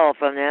phone call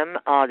from them.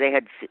 They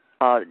had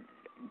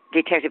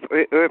Detective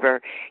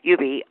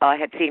Ubi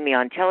had seen me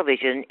on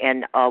television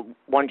and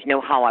wanted to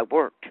know how I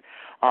worked.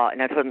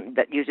 And I told him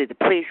that usually the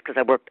police, because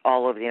I worked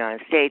all over the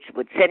United States,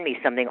 would send me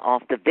something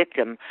off the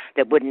victim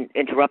that wouldn't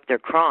interrupt their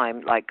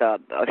crime, like a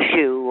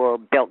shoe or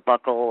belt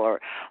buckle or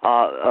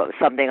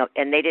something.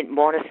 And they didn't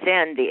want to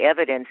send the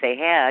evidence they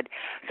had,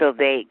 so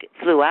they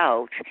flew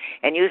out.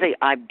 And usually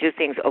I do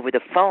things over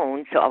the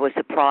phone, so I was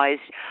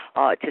surprised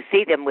to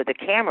see them with a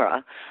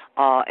camera,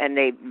 and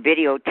they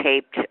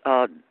videotaped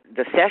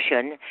the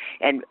session,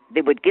 and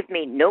they would give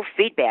me no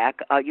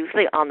feedback.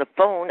 Usually on the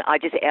phone, I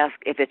just ask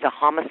if it's a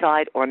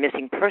homicide or a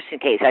missing person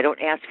case. I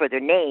don't ask for their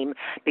name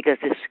because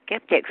the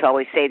skeptics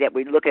always say that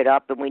we look it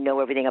up and we know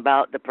everything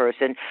about the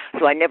person.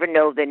 So I never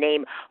know the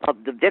name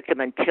of the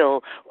victim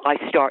until I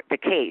start the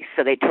case.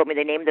 So they told me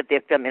the name of the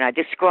victim, and I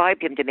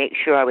described him to make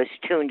sure I was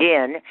tuned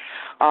in.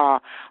 I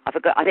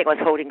think I was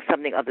holding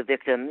something of the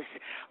victims,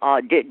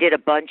 did a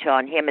bunch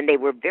on him, and they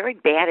were very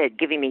bad at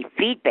giving me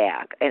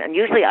feedback. And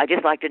usually I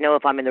just like to know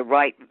if I'm in the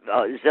right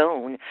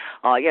zone.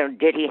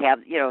 Did he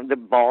have, the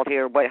bald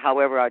hair,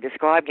 however I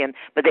described him,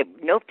 but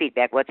no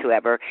feedback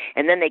whatsoever.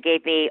 And then they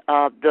gave me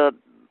the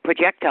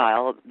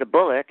projectile, the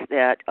bullet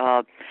that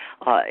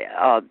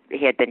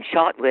he had been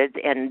shot with,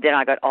 and then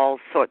I got all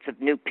sorts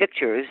of new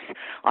pictures.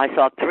 I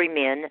saw three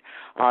men.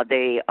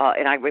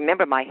 And I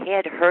remember my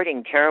head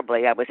hurting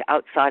terribly. I was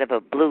outside of a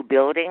blue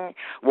building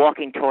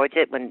walking towards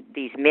it when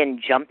these men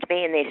jumped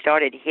me, and they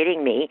started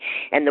hitting me,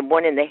 and the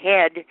one in the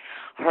head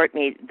hurt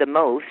me the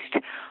most.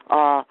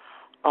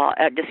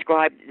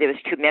 described there was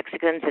 2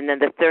 Mexicans, and then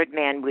the third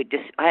man,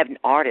 I have an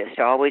artist.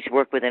 I always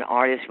work with an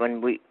artist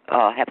when we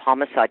have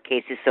homicide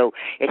cases, so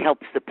it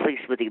helps the police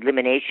with the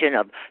elimination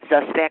of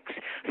suspects.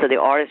 So the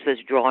artist was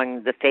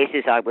drawing the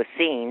faces I was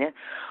seeing.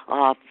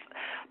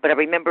 But I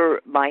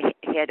remember my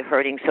head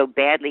hurting so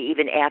badly.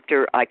 Even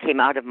after I came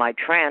out of my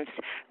trance,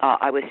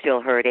 I was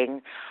still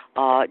hurting.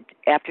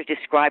 After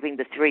describing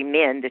the 3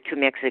 men, the 2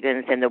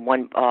 Mexicans and the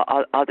one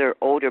other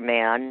older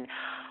man,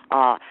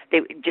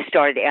 they just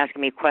started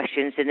asking me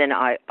questions, and then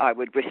I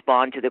would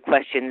respond to the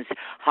questions,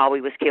 how he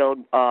was killed,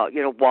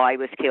 why he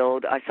was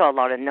killed. I saw a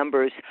lot of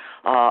numbers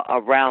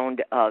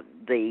around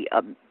the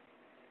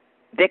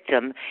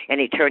victim,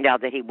 and it turned out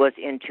that he was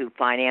into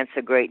finance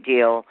a great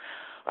deal.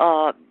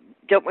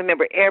 Don't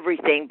remember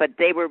everything, but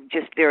they were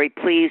just very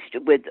pleased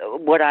with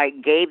what I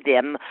gave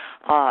them.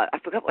 I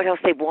forgot what else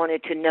they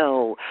wanted to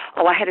know.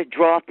 I had to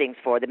draw things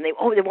for them. They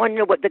wanted to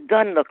know what the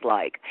gun looked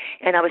like,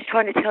 and I was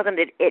trying to tell them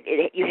that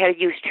you had to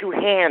use 2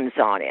 hands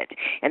on it,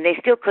 and they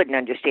still couldn't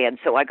understand.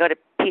 So I got a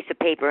piece of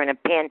paper and a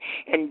pen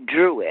and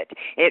drew it,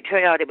 and it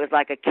turned out it was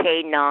like a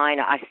K9.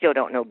 I still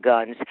don't know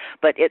guns,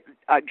 but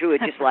I drew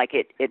it just like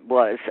it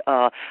was.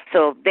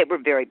 So they were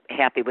very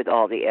happy with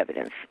all the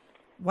evidence.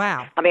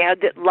 Wow. I mean, I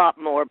did a lot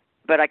more,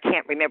 but I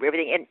can't remember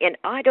everything. And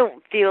I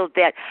don't feel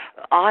that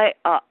I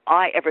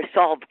ever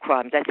solved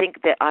crimes. I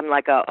think that I'm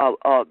like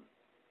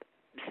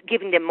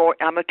giving them more.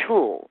 I'm a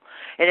tool,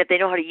 and if they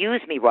know how to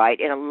use me right,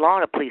 and a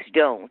lot of police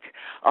don't,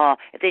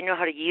 if they know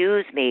how to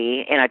use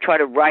me, and I try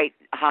to write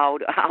how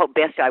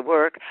best I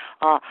work,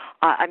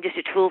 I'm just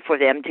a tool for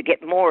them to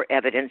get more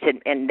evidence,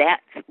 and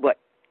that's what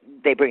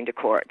they bring to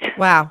court.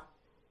 Wow.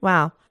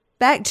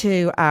 Back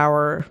to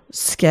our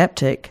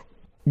skeptic,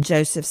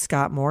 Joseph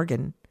Scott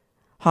Morgan,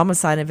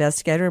 homicide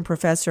investigator and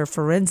professor of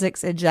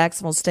forensics at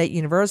Jacksonville State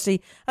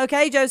University.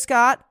 Okay, Joe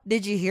Scott,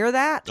 did you hear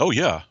that? Oh,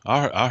 yeah.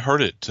 I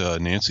heard it,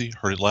 Nancy.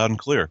 Heard it loud and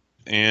clear.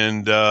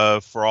 And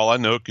for all I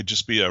know, it could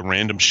just be a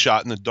random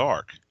shot in the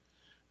dark.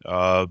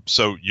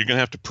 So you're going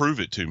to have to prove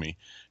it to me.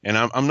 And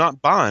I'm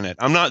not buying it.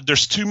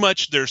 There's too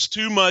much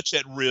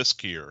at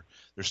risk here.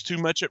 There's too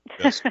much at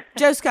risk.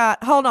 Joe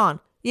Scott, hold on.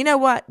 You know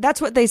what? That's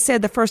what they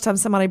said the first time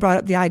somebody brought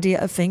up the idea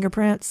of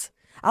fingerprints.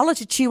 I'll let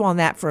you chew on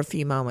that for a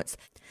few moments.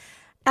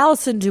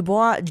 Allison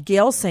Dubois,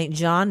 Gail St.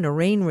 John,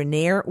 Noreen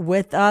Renier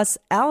with us.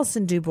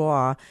 Allison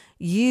Dubois,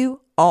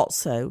 you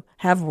also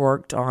have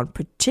worked on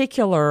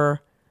particular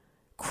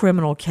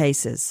criminal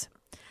cases.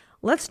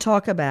 Let's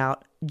talk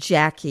about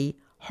Jackie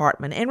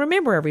Hartman. And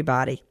remember,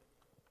 everybody,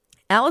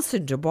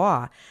 Allison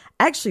Dubois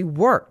actually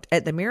worked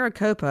at the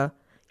Maricopa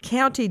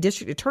County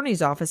District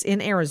Attorney's Office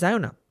in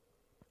Arizona.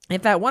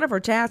 In fact, one of her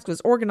tasks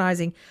was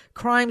organizing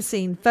crime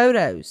scene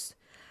photos.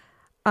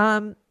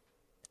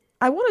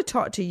 I want to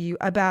talk to you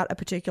about a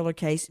particular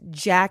case,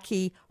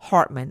 Jackie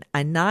Hartman, a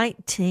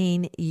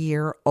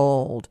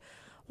 19-year-old.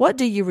 What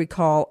do you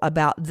recall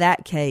about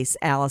that case,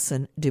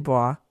 Allison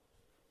Dubois?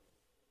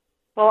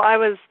 Well, I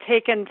was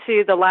taken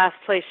to the last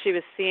place she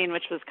was seen,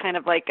 which was kind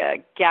of like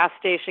a gas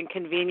station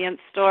convenience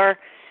store.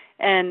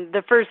 And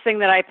the first thing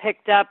that I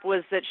picked up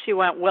was that she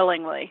went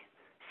willingly.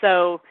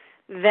 So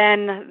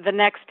then the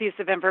next piece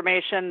of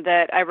information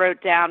that I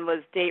wrote down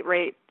was date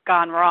rape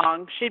gone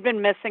wrong. She'd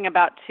been missing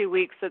about 2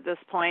 weeks at this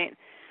point.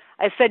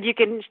 I said you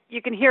can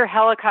hear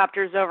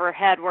helicopters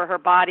overhead where her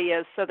body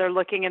is, so they're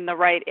looking in the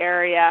right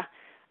area.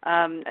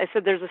 I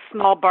said there's a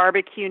small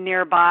barbecue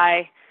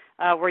nearby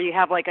where you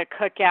have like a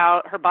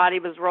cookout. Her body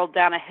was rolled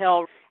down a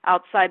hill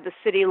outside the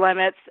city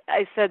limits.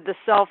 I said the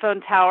cell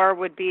phone tower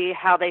would be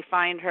how they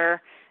find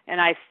her,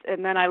 and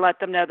then I let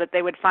them know that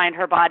they would find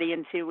her body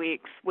in 2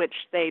 weeks, which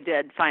they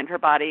did find her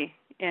body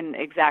in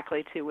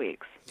exactly 2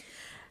 weeks.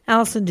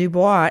 Allison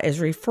Dubois is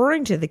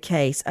referring to the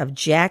case of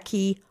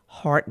Jackie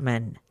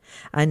Hartman,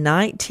 a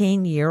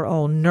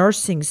 19-year-old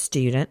nursing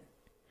student.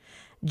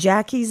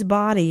 Jackie's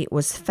body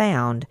was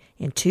found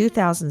in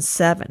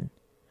 2007.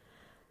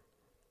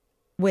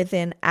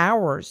 Within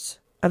hours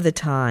of the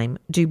time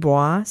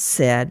Dubois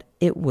said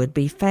it would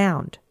be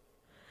found.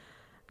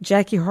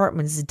 Jackie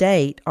Hartman's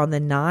date on the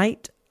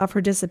night of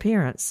her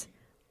disappearance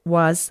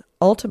was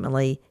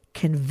ultimately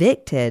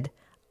convicted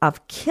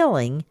of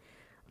killing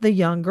the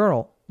young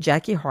girl,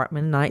 Jackie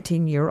Hartman,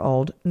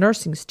 19-year-old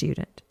nursing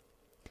student.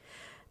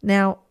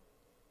 Now,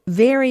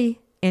 very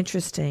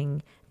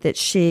interesting that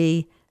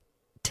she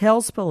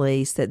tells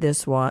police that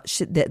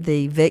that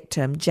the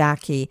victim,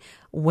 Jackie,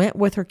 went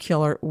with her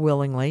killer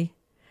willingly,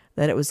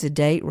 that it was a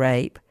date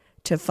rape,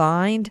 to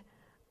find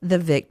the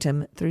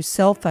victim through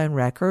cell phone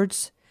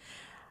records,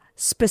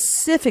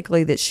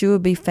 specifically that she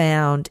would be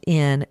found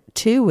in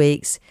 2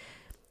 weeks.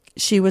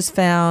 She was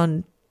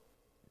found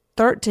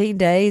 13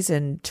 days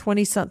and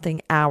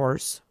 20-something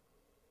hours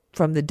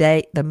from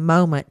the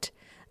moment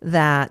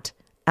that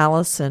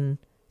Allison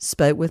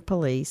spoke with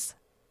police.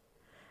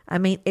 I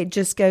mean, it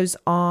just goes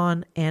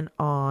on and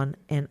on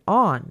and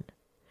on.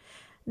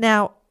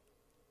 Now,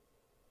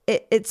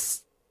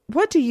 it's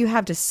what do you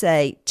have to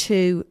say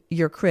to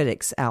your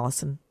critics,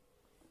 Allison?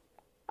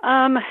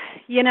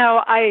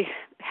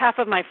 half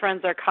of my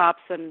friends are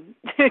cops and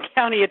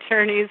county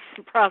attorneys,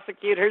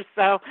 prosecutors,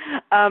 so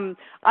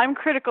I'm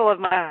critical of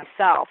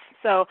myself.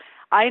 So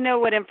I know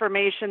what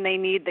information they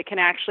need that can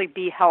actually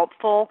be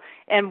helpful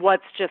and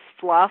what's just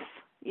fluff,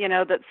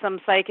 that some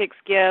psychics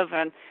give,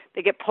 and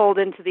they get pulled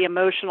into the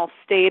emotional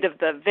state of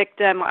the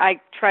victim. I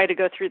try to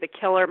go through the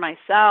killer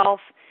myself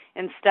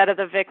instead of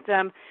the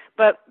victim.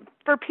 But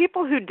for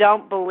people who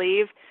don't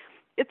believe,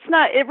 it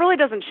really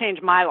doesn't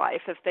change my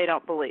life if they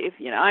don't believe.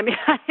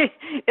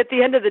 At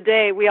the end of the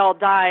day, we all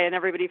die and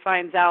everybody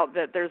finds out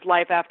that there's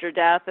life after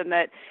death, and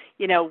that,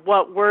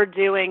 what we're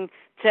doing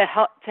to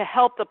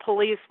help the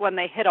police when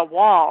they hit a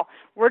wall,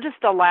 we're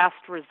just a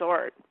last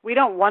resort. We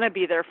don't want to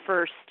be their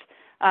first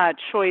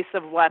choice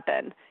of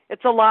weapon.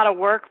 It's a lot of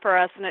work for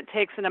us, and it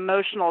takes an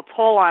emotional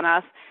toll on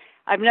us.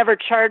 I've never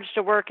charged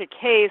to work a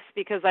case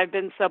because I've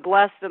been so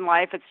blessed in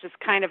life. It's just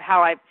kind of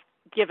how I've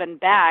given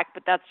back,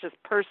 but that's just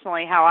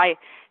personally how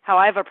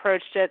I've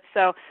approached it.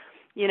 So,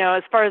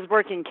 as far as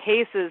working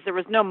cases, there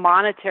was no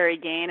monetary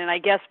gain, and I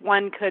guess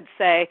one could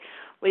say,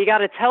 well, you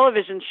got a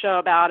television show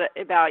about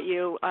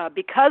you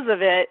because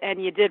of it,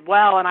 and you did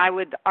well. And I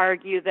would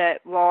argue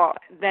that, well,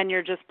 then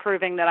you're just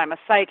proving that I'm a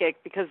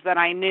psychic, because then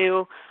I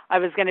knew I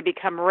was going to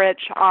become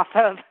rich off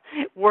of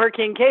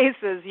working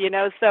cases,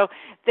 So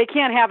they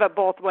can't have it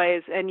both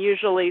ways, and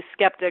usually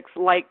skeptics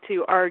like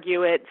to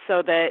argue it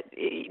so that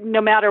no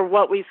matter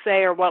what we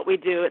say or what we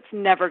do, it's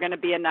never going to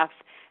be enough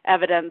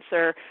evidence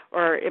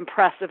or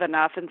impressive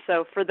enough. And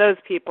so for those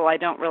people, I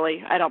don't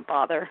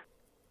bother.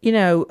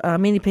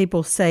 Many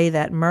people say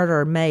that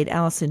murder made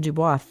Alison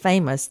DuBois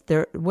famous.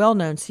 Their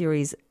well-known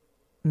series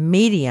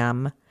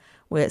Medium,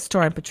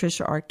 starring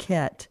Patricia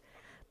Arquette,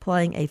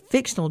 playing a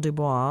fictional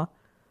DuBois.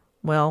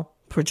 Well,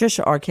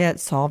 Patricia Arquette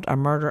solved a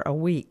murder a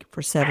week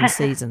for 7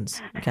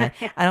 seasons. Okay,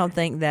 I don't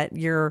think that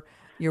your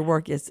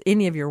work is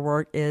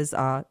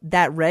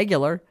that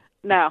regular.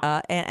 No,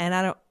 and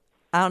I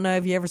don't know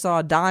if you ever saw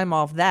a dime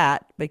off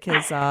that,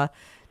 because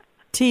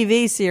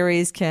TV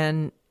series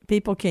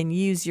people can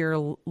use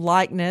your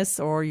likeness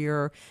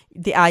or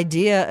the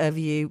idea of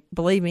you.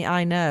 Believe me,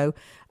 I know.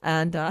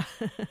 And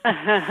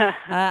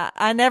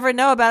I never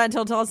know about it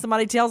until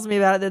somebody tells me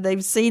about it, that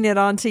they've seen it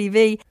on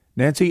TV.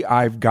 Nancy,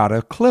 I've got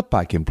a clip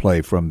I can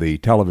play from the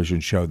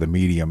television show The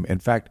Medium. In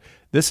fact,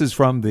 this is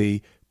from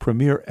the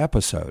premiere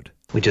episode.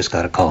 We just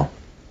got a call.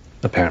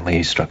 Apparently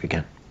he's struck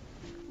again.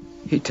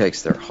 He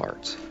takes their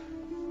hearts,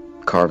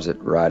 carves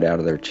it right out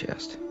of their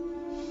chest.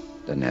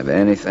 Doesn't have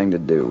anything to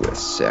do with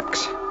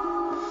sex.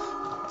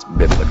 It's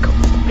biblical.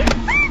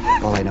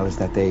 All I know is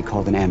that they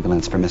called an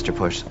ambulance for Mr.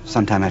 Push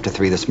sometime after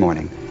 3 this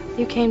morning.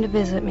 You came to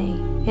visit me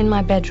in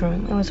my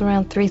bedroom. It was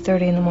around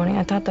 3:30 in the morning.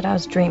 I thought that I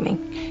was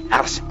dreaming.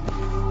 Allison,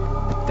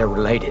 they're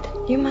related.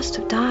 You must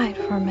have died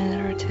for a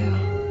minute or two.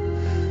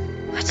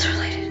 What's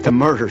related? The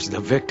murders, the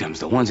victims,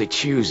 the ones he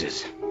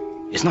chooses.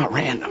 It's not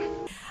random.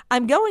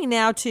 I'm going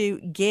now to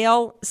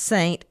Gail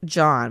St.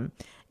 John.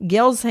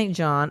 Gail St.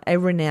 John, a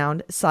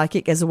renowned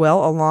psychic as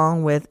well,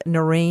 along with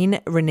Noreen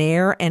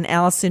Renier and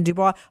Alison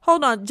DuBois.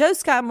 Hold on, Joe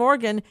Scott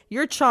Morgan,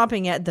 you're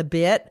chomping at the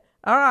bit.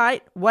 All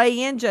right,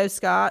 weigh in, Joe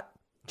Scott.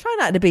 Try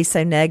not to be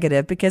so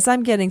negative, because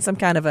I'm getting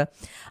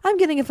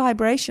a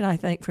vibration, I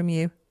think, from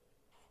you.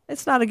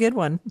 It's not a good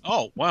one.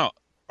 Oh, wow.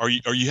 Are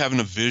you having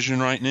a vision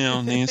right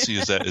now, Nancy?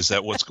 Is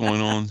that what's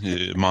going on?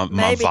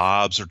 My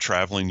vibes are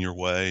traveling your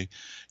way.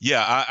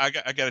 Yeah, I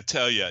got to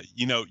tell you,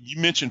 you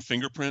mentioned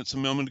fingerprints a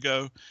moment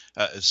ago.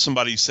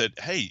 Somebody said,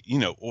 hey,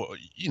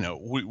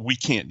 we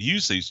can't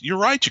use these. You're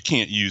right, you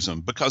can't use them,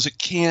 because it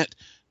can't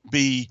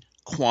be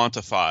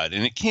quantified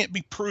and it can't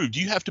be proved.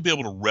 You have to be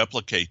able to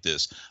replicate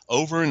this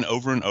over and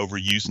over and over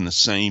using the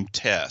same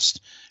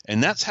test.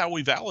 And that's how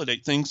we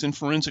validate things in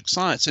forensic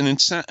science and in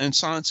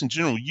science in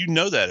general. You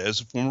know that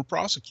as a former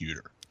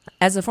prosecutor.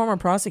 As a former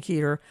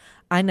prosecutor,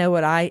 I know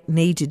what I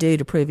need to do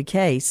to prove a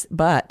case,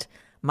 but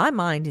my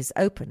mind is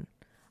open.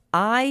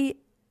 I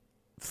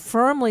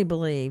firmly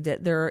believe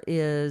that there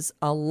is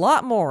a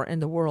lot more in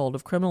the world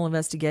of criminal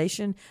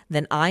investigation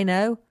than I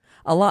know,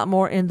 a lot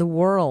more in the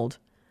world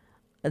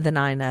than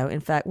I know. In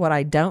fact, what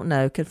I don't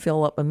know could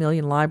fill up 1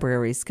 million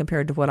libraries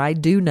compared to what I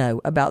do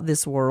know about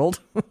this world.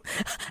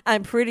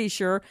 I'm pretty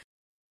sure.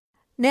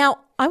 Now,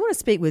 I want to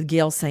speak with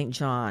Gail St.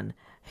 John,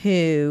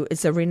 who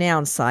is a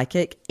renowned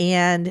psychic,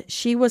 and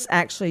she was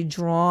actually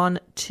drawn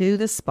to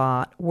the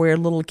spot where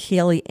little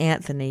Kelly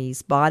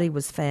Anthony's body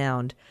was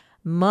found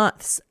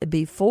months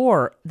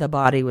before the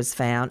body was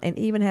found, and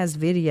even has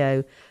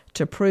video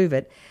to prove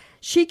it.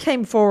 She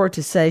came forward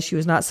to say she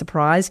was not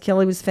surprised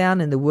Kelly was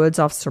found in the woods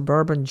off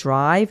Suburban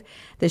Drive,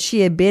 that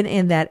she had been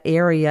in that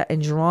area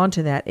and drawn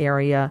to that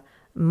area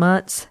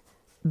months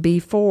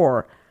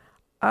before.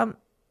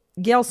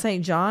 Gail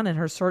St. John and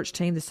her search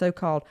team, the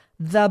so-called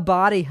The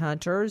Body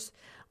Hunters,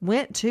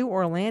 went to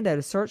Orlando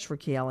to search for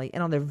Kelly.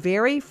 And on their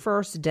very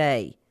first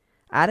day,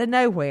 out of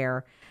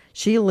nowhere,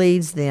 she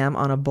leads them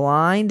on a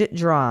blind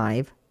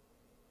drive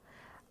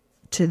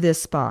to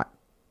this spot.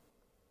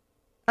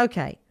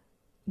 Okay,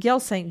 Gail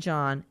St.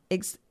 John,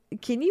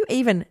 can you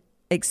even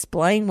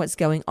explain what's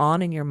going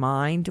on in your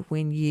mind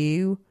when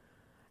you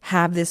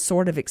have this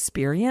sort of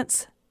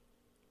experience?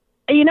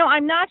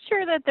 I'm not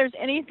sure that there's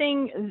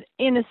anything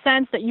in a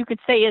sense that you could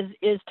say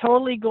is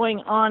totally going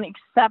on,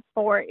 except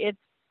for it's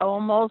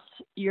almost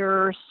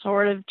your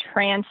sort of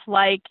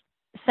trance-like,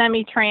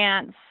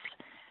 semi-trance.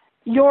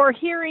 You're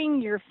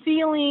hearing, you're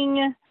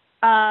feeling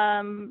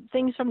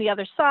things from the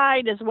other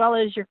side, as well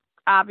as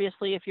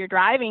obviously, if you're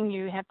driving,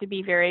 you have to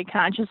be very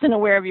conscious and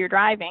aware of your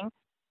driving.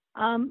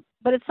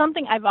 But it's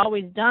something I've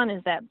always done,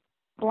 is that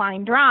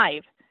blind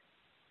drive.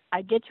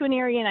 I get to an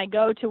area and I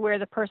go to where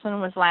the person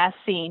was last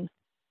seen.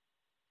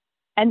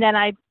 And then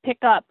I pick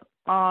up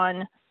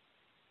on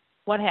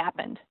what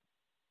happened.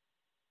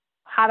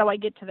 How do I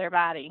get to their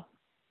body?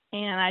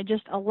 And I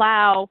just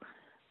allow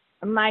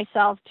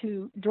myself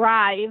to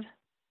drive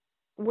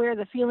where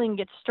the feeling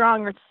gets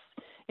stronger.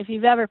 If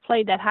you've ever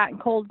played that hot and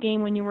cold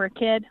game when you were a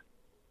kid.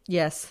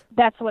 Yes.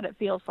 That's what it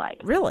feels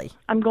like. Really?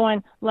 I'm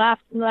going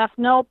left,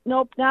 nope,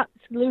 not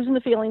losing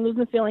the feeling,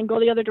 go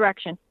the other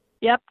direction.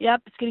 Yep,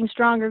 it's getting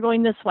stronger,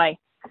 going this way.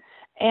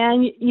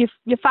 And you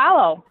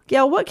follow.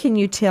 Gail, what can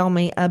you tell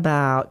me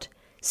about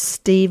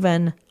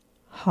Stephen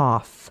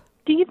Hoff?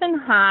 Stephen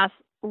Hoff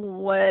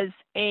was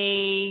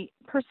a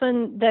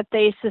person that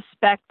they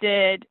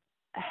suspected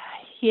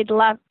he had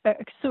left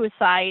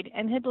suicide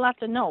and had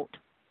left a note.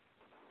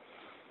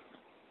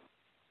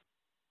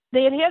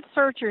 They had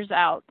searchers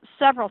out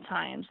several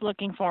times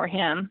looking for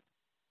him.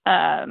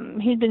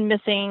 He'd been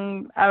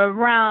missing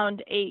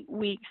around 8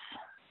 weeks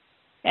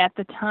at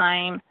the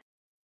time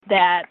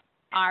that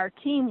our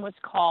team was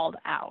called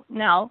out.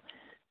 Now,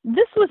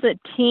 this was a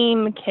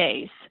team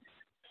case,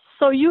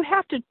 so you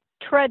have to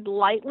tread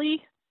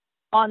lightly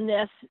on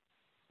this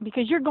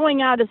because you're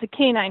going out as a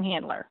canine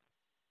handler,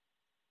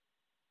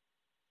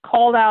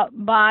 called out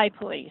by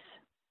police.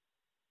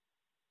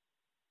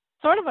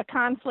 Sort of a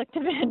conflict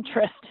of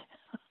interest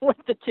with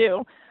the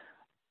two.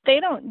 They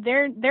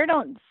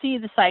don't see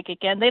the psychic,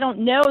 and they don't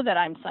know that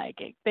I'm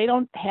psychic. They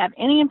don't have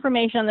any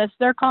information on this.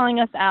 They're calling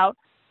us out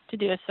to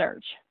do a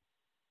search.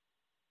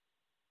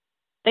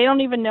 They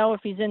don't even know if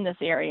he's in this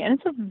area, and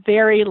it's a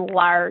very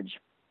large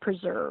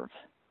preserve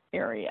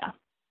area.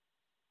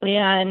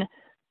 And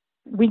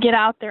we get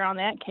out there on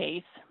that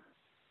case.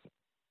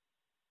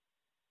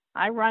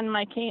 I run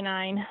my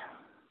canine.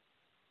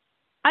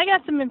 I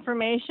got some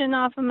information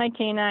off of my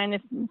canine.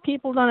 If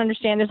people don't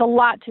understand, there's a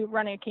lot to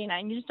running a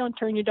canine. You just don't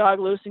turn your dog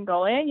loose and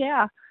go, hey,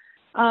 yeah.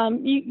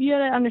 You got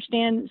to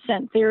understand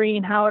scent theory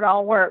and how it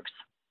all works.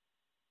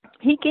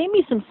 He gave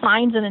me some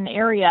signs in an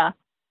area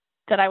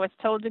that I was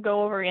told to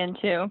go over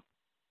into,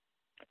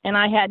 and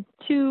I had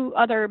 2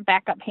 other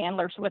backup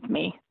handlers with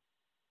me.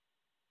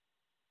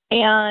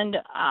 And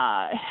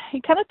he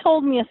kind of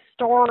told me a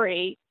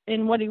story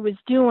in what he was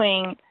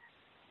doing,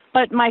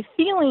 but my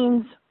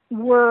feelings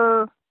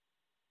were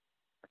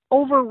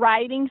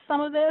overriding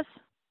some of this.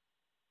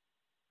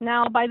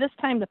 Now, by this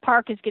time, the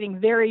park is getting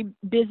very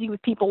busy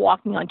with people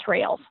walking on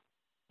trails.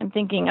 I'm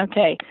thinking,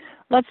 okay,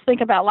 let's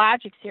think about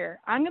logics here.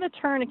 I'm going to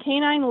turn a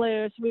canine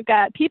loose. We've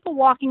got people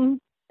walking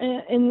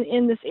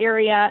in this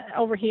area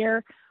over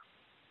here,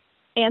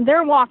 and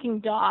they're walking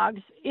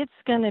dogs. It's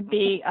going to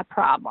be a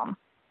problem.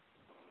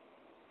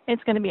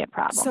 It's going to be a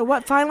problem. So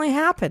what finally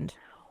happened?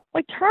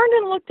 I turned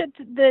and looked at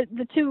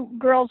the 2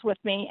 girls with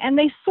me, and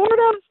they sort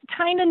of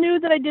kind of knew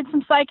that I did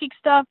some psychic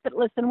stuff. But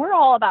listen, we're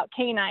all about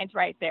canines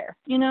right there.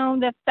 You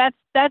know, that's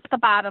the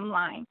bottom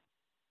line.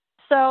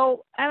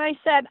 So, and I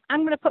said, I'm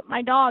going to put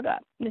my dog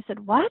up. And they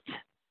said, what?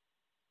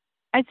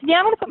 I said, yeah,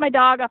 I'm going to put my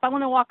dog up. I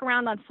want to walk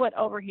around on foot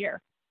over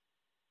here.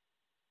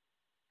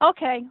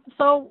 Okay,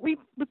 so we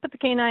put the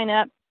canine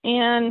up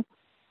and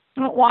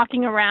went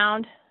walking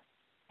around,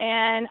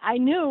 and I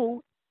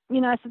knew,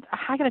 I said,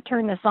 I got to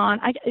turn this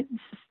on.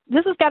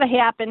 This has got to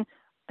happen.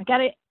 I got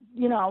to,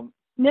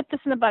 nip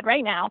this in the bud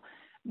right now.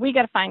 We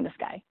got to find this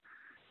guy.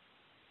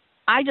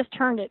 I just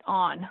turned it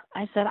on.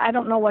 I said, I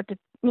don't know what to,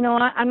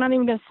 I'm not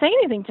even going to say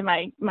anything to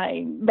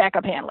my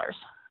backup handlers.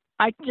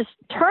 I just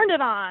turned it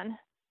on,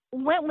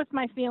 went with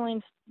my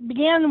feelings,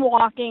 began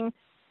walking,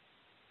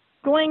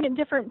 going in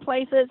different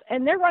places,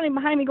 and they're running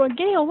behind me going,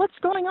 Gail, what's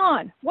going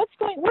on? What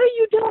are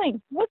you doing?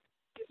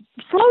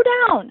 Slow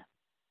down.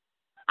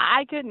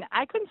 I couldn't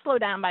slow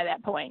down by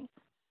that point.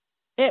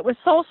 It was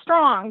so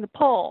strong, the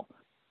pull.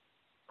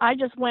 I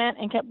just went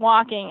and kept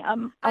walking.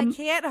 I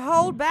can't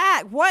hold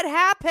back. What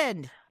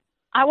happened?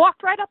 I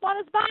walked right up on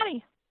his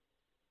body.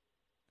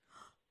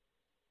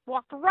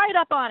 Walked right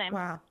up on him.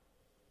 Wow.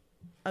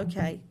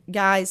 Okay,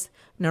 guys,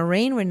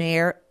 Noreen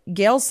Renier,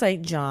 Gail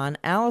St. John,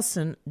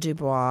 Allison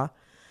Dubois.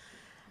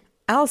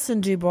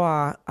 Allison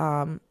Dubois,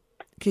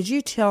 could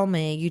you tell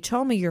me, you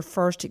told me your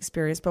first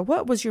experience, but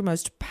what was your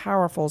most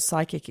powerful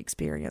psychic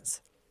experience?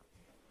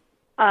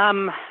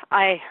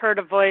 I heard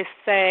a voice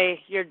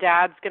say, your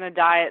dad's going to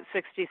die at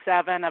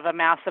 67 of a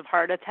massive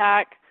heart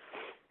attack.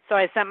 So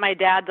I sent my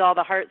dad to all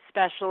the heart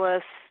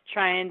specialists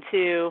trying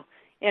to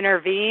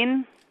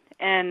intervene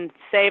and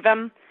save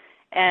him.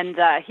 And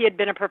he had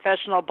been a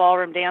professional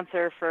ballroom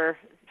dancer for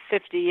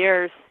 50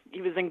 years.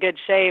 He was in good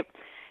shape.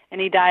 And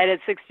he died at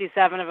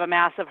 67 of a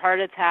massive heart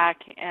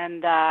attack.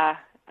 And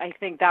I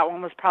think that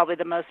one was probably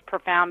the most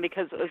profound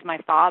because it was my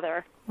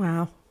father.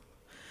 Wow.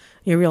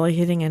 You're really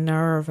hitting a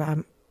nerve. I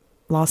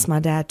lost my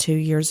dad 2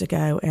 years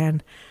ago,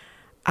 and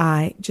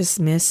I just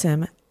miss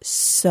him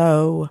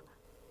so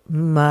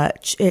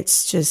much.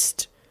 It's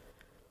just,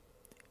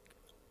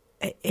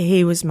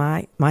 he was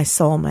my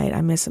soulmate.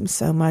 I miss him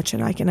so much,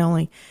 and I can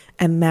only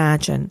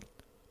imagine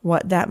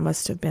what that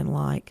must have been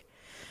like.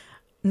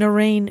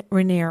 Noreen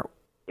Raniere,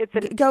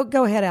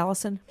 go ahead,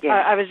 Allison.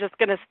 Yeah. I was just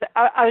gonna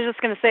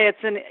say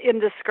it's an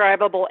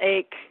indescribable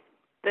ache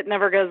that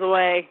never goes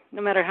away,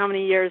 no matter how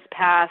many years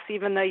pass.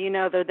 Even though you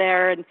know they're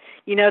there, and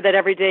you know that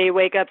every day you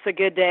wake up's a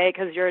good day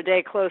because you're a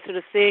day closer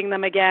to seeing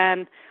them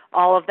again.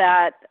 All of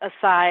that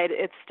aside,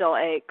 it still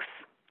aches.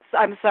 So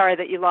I'm sorry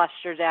that you lost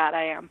your dad.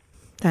 I am.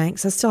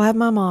 Thanks. I still have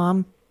my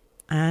mom,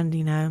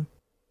 and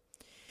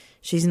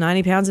she's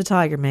 90 pounds of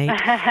tiger meat.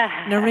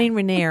 Noreen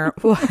Raniere,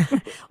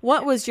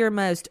 what was your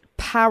most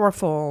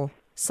powerful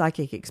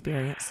psychic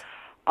experience?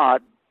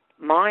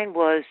 Mine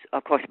was,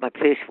 of course, my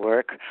police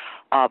work.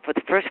 For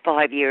the first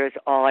 5 years,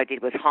 all I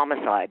did was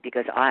homicide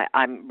because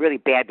I'm really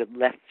bad with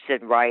left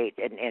and right,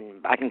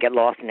 and I can get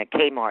lost in a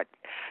Kmart.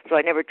 So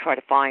I never try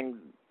to find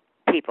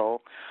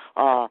people.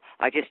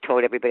 I just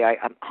told everybody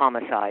I'm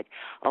homicide.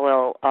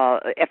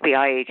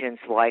 FBI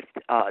agent's wife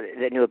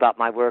that knew about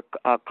my work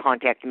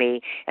contacted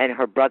me, and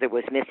her brother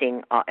was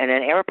missing in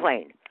an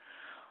airplane.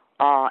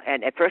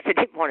 And at first I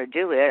didn't want to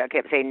do it. I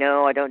kept saying,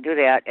 no, I don't do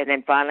that. And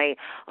then finally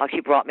she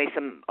brought me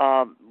some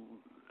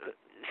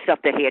stuff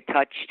that he had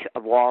touched, a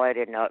wallet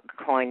and a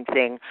coin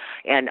thing.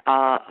 And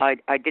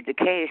I did the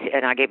case,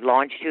 and I gave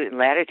longitude and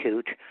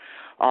latitude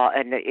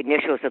and the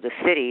initials of the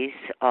cities,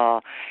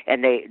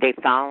 and they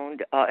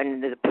found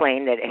in the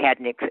plane that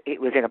it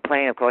was in a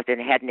plane, of course,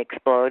 and it hadn't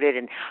exploded.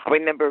 And I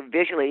remember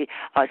visually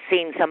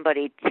seeing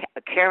somebody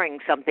carrying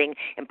something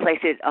and place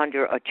it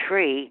under a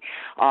tree,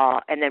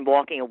 and then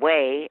walking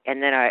away.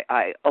 And then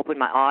I opened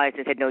my eyes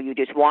and said, no, you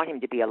just want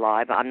him to be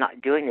alive. I'm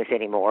not doing this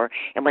anymore.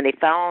 And when they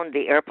found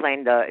the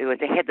airplane, it was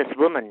a headless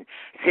woman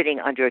sitting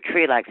under a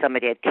tree like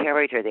somebody had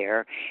carried her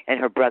there,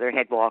 and her brother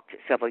had walked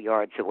several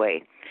yards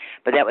away.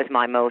 But that was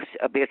my most,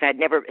 because I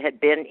never had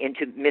been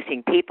into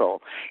missing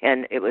people,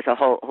 and it was a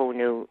whole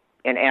new,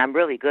 and I'm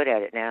really good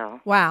at it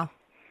now. Wow.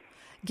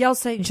 Gail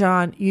St.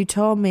 John, you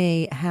told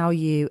me how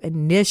you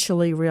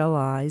initially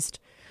realized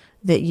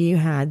that you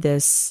had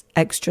this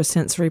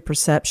extrasensory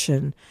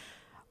perception.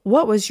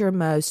 What was your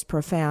most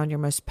profound, your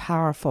most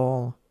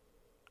powerful,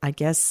 I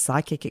guess,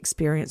 psychic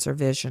experience or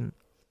vision?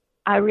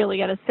 I really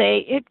got to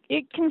say,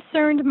 it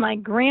concerned my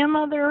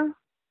grandmother.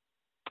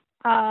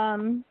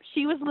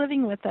 She was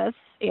living with us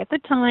at the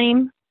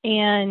time,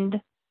 and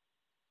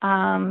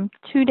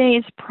 2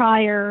 days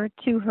prior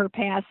to her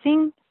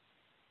passing,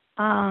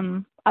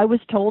 I was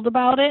told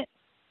about it,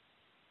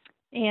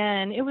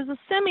 and it was a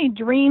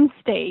semi-dream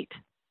state,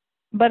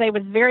 but I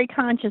was very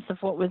conscious of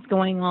what was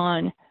going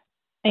on,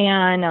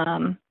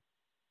 and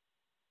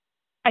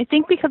I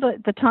think because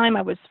at the time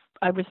I was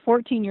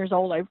 14 years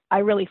old, I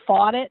really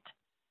fought it,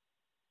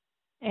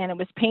 and it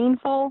was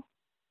painful.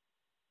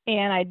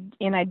 And I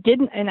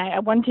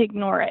wanted to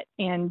ignore it.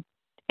 And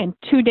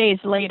 2 days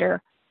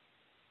later,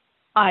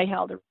 I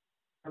held her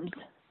arms,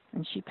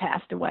 and she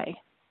passed away.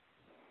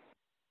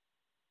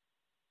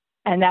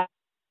 And that's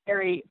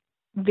very,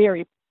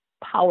 very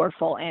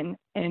powerful and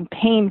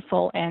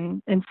painful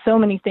and so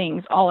many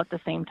things all at the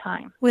same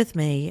time. With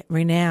me,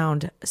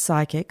 renowned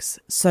psychics,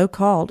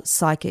 so-called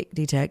psychic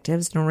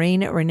detectives,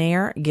 Noreen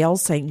Raniere, Gail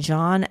St.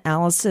 John,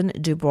 Allison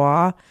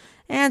Dubois,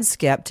 and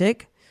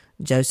skeptic,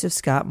 Joseph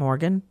Scott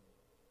Morgan.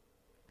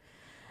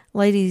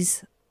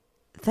 Ladies,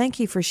 thank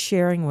you for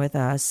sharing with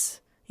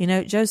us.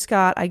 Joe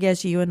Scott, I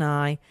guess you and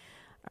I,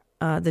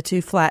 the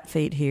two flat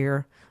feet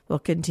here, will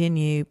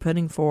continue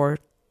putting forth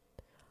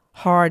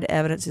hard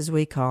evidence, as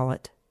we call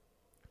it.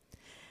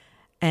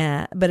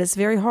 But it's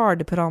very hard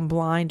to put on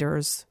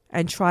blinders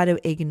and try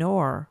to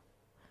ignore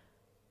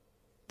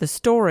the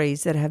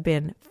stories that have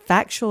been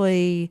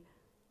factually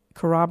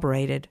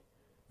corroborated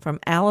from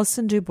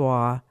Allison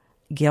Dubois,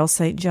 Gail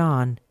St.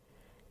 John,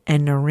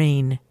 and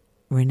Noreen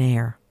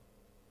Raniere.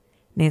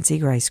 Nancy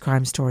Grace,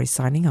 Crime Stories,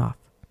 signing off.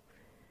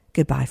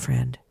 Goodbye,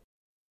 friend.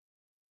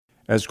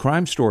 As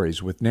Crime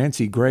Stories with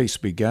Nancy Grace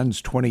begins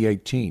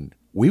 2018,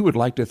 we would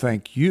like to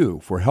thank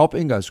you for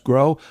helping us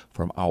grow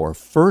from our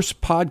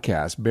first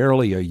podcast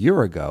barely a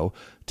year ago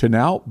to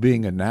now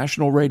being a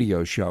national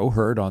radio show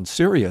heard on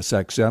Sirius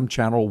XM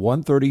Channel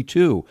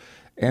 132,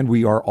 and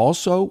we are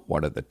also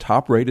one of the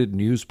top-rated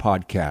news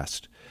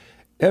podcasts.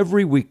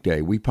 Every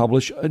weekday, we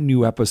publish a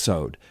new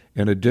episode.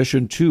 In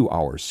addition to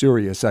our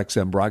Sirius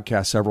XM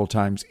broadcast several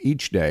times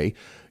each day,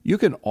 you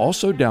can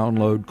also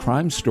download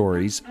Crime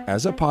Stories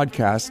as a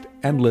podcast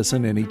and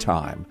listen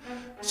anytime.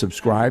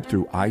 Subscribe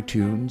through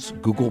iTunes,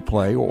 Google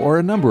Play, or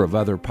a number of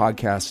other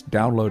podcast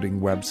downloading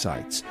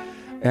websites.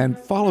 And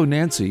follow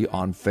Nancy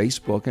on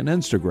Facebook and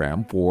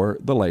Instagram for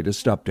the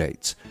latest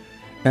updates.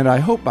 And I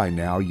hope by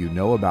now you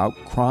know about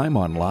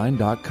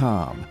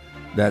crimeonline.com.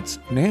 That's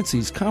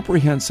Nancy's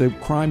comprehensive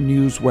crime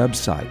news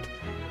website.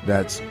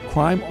 That's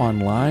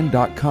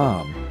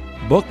crimeonline.com,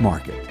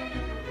 bookmark it.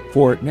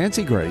 For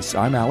Nancy Grace,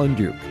 I'm Alan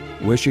Duke,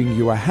 wishing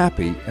you a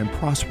happy and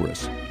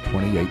prosperous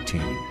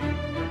 2018.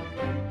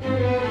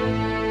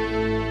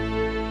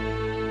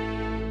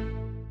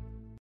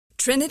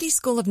 Trinity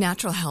School of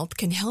Natural Health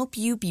can help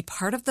you be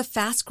part of the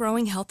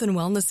fast-growing health and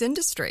wellness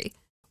industry.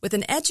 With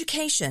an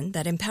education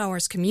that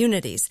empowers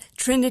communities,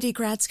 Trinity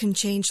grads can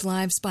change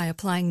lives by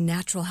applying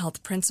natural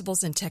health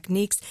principles and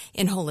techniques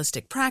in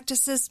holistic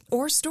practices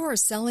or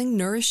stores selling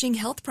nourishing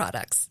health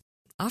products.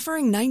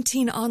 Offering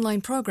 19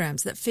 online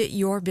programs that fit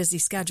your busy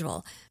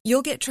schedule,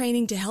 you'll get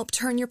training to help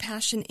turn your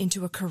passion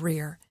into a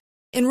career.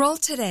 Enroll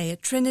today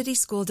at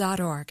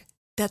trinityschool.org.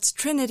 That's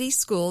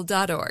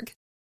trinityschool.org.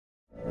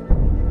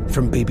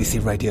 From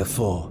BBC Radio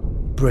 4,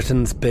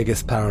 Britain's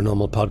biggest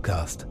paranormal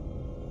podcast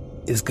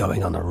is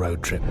going on a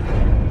road trip.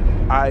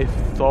 I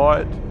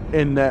thought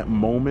in that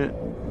moment,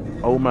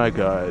 oh my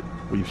God,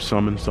 we've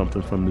summoned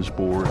something from this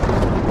board.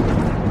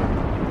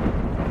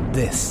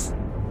 This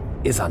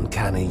is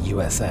Uncanny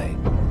USA.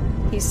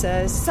 He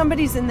says,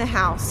 somebody's in the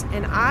house,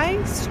 and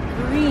I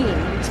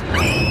screamed.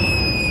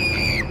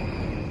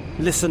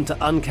 Listen to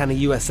Uncanny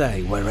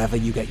USA wherever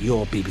you get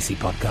your BBC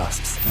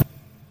podcasts,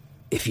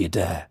 if you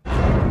dare.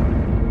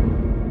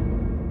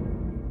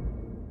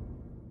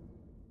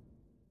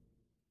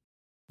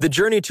 The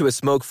journey to a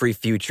smoke-free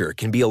future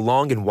can be a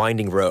long and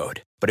winding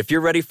road, but if you're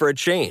ready for a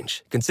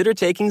change, consider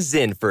taking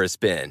Zyn for a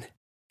spin.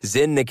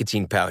 Zyn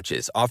nicotine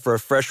pouches offer a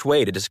fresh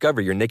way to discover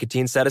your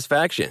nicotine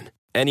satisfaction.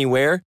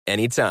 Anywhere,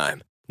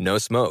 anytime. No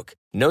smoke,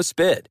 no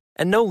spit,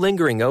 and no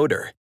lingering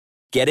odor.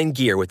 Get in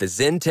gear with the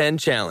Zyn 10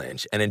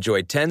 Challenge and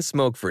enjoy 10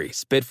 smoke-free,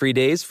 spit-free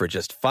days for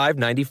just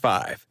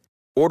 $5.95.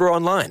 Order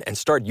online and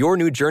start your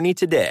new journey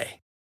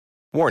today.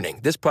 Warning,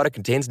 this product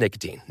contains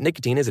nicotine.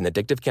 Nicotine is an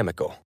addictive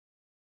chemical.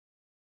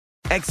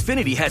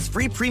 Xfinity has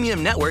free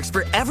premium networks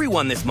for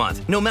everyone this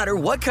month, no matter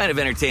what kind of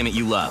entertainment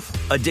you love.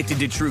 Addicted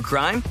to true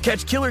crime?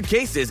 Catch killer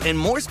cases and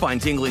more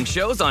spine-tingling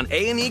shows on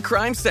A&E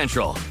Crime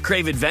Central.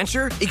 Crave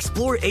adventure?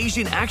 Explore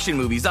Asian action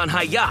movies on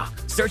Hi-Ya.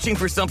 Searching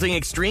for something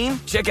extreme?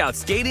 Check out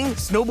skating,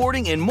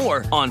 snowboarding, and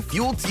more on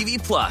Fuel TV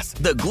Plus,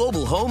 the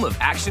global home of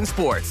action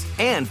sports.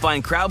 And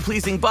find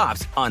crowd-pleasing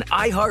bops on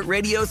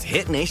iHeartRadio's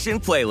Hit Nation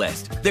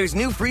playlist. There's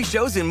new free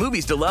shows and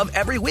movies to love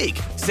every week.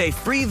 Say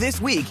free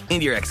this week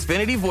in your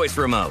Xfinity voice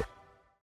remote.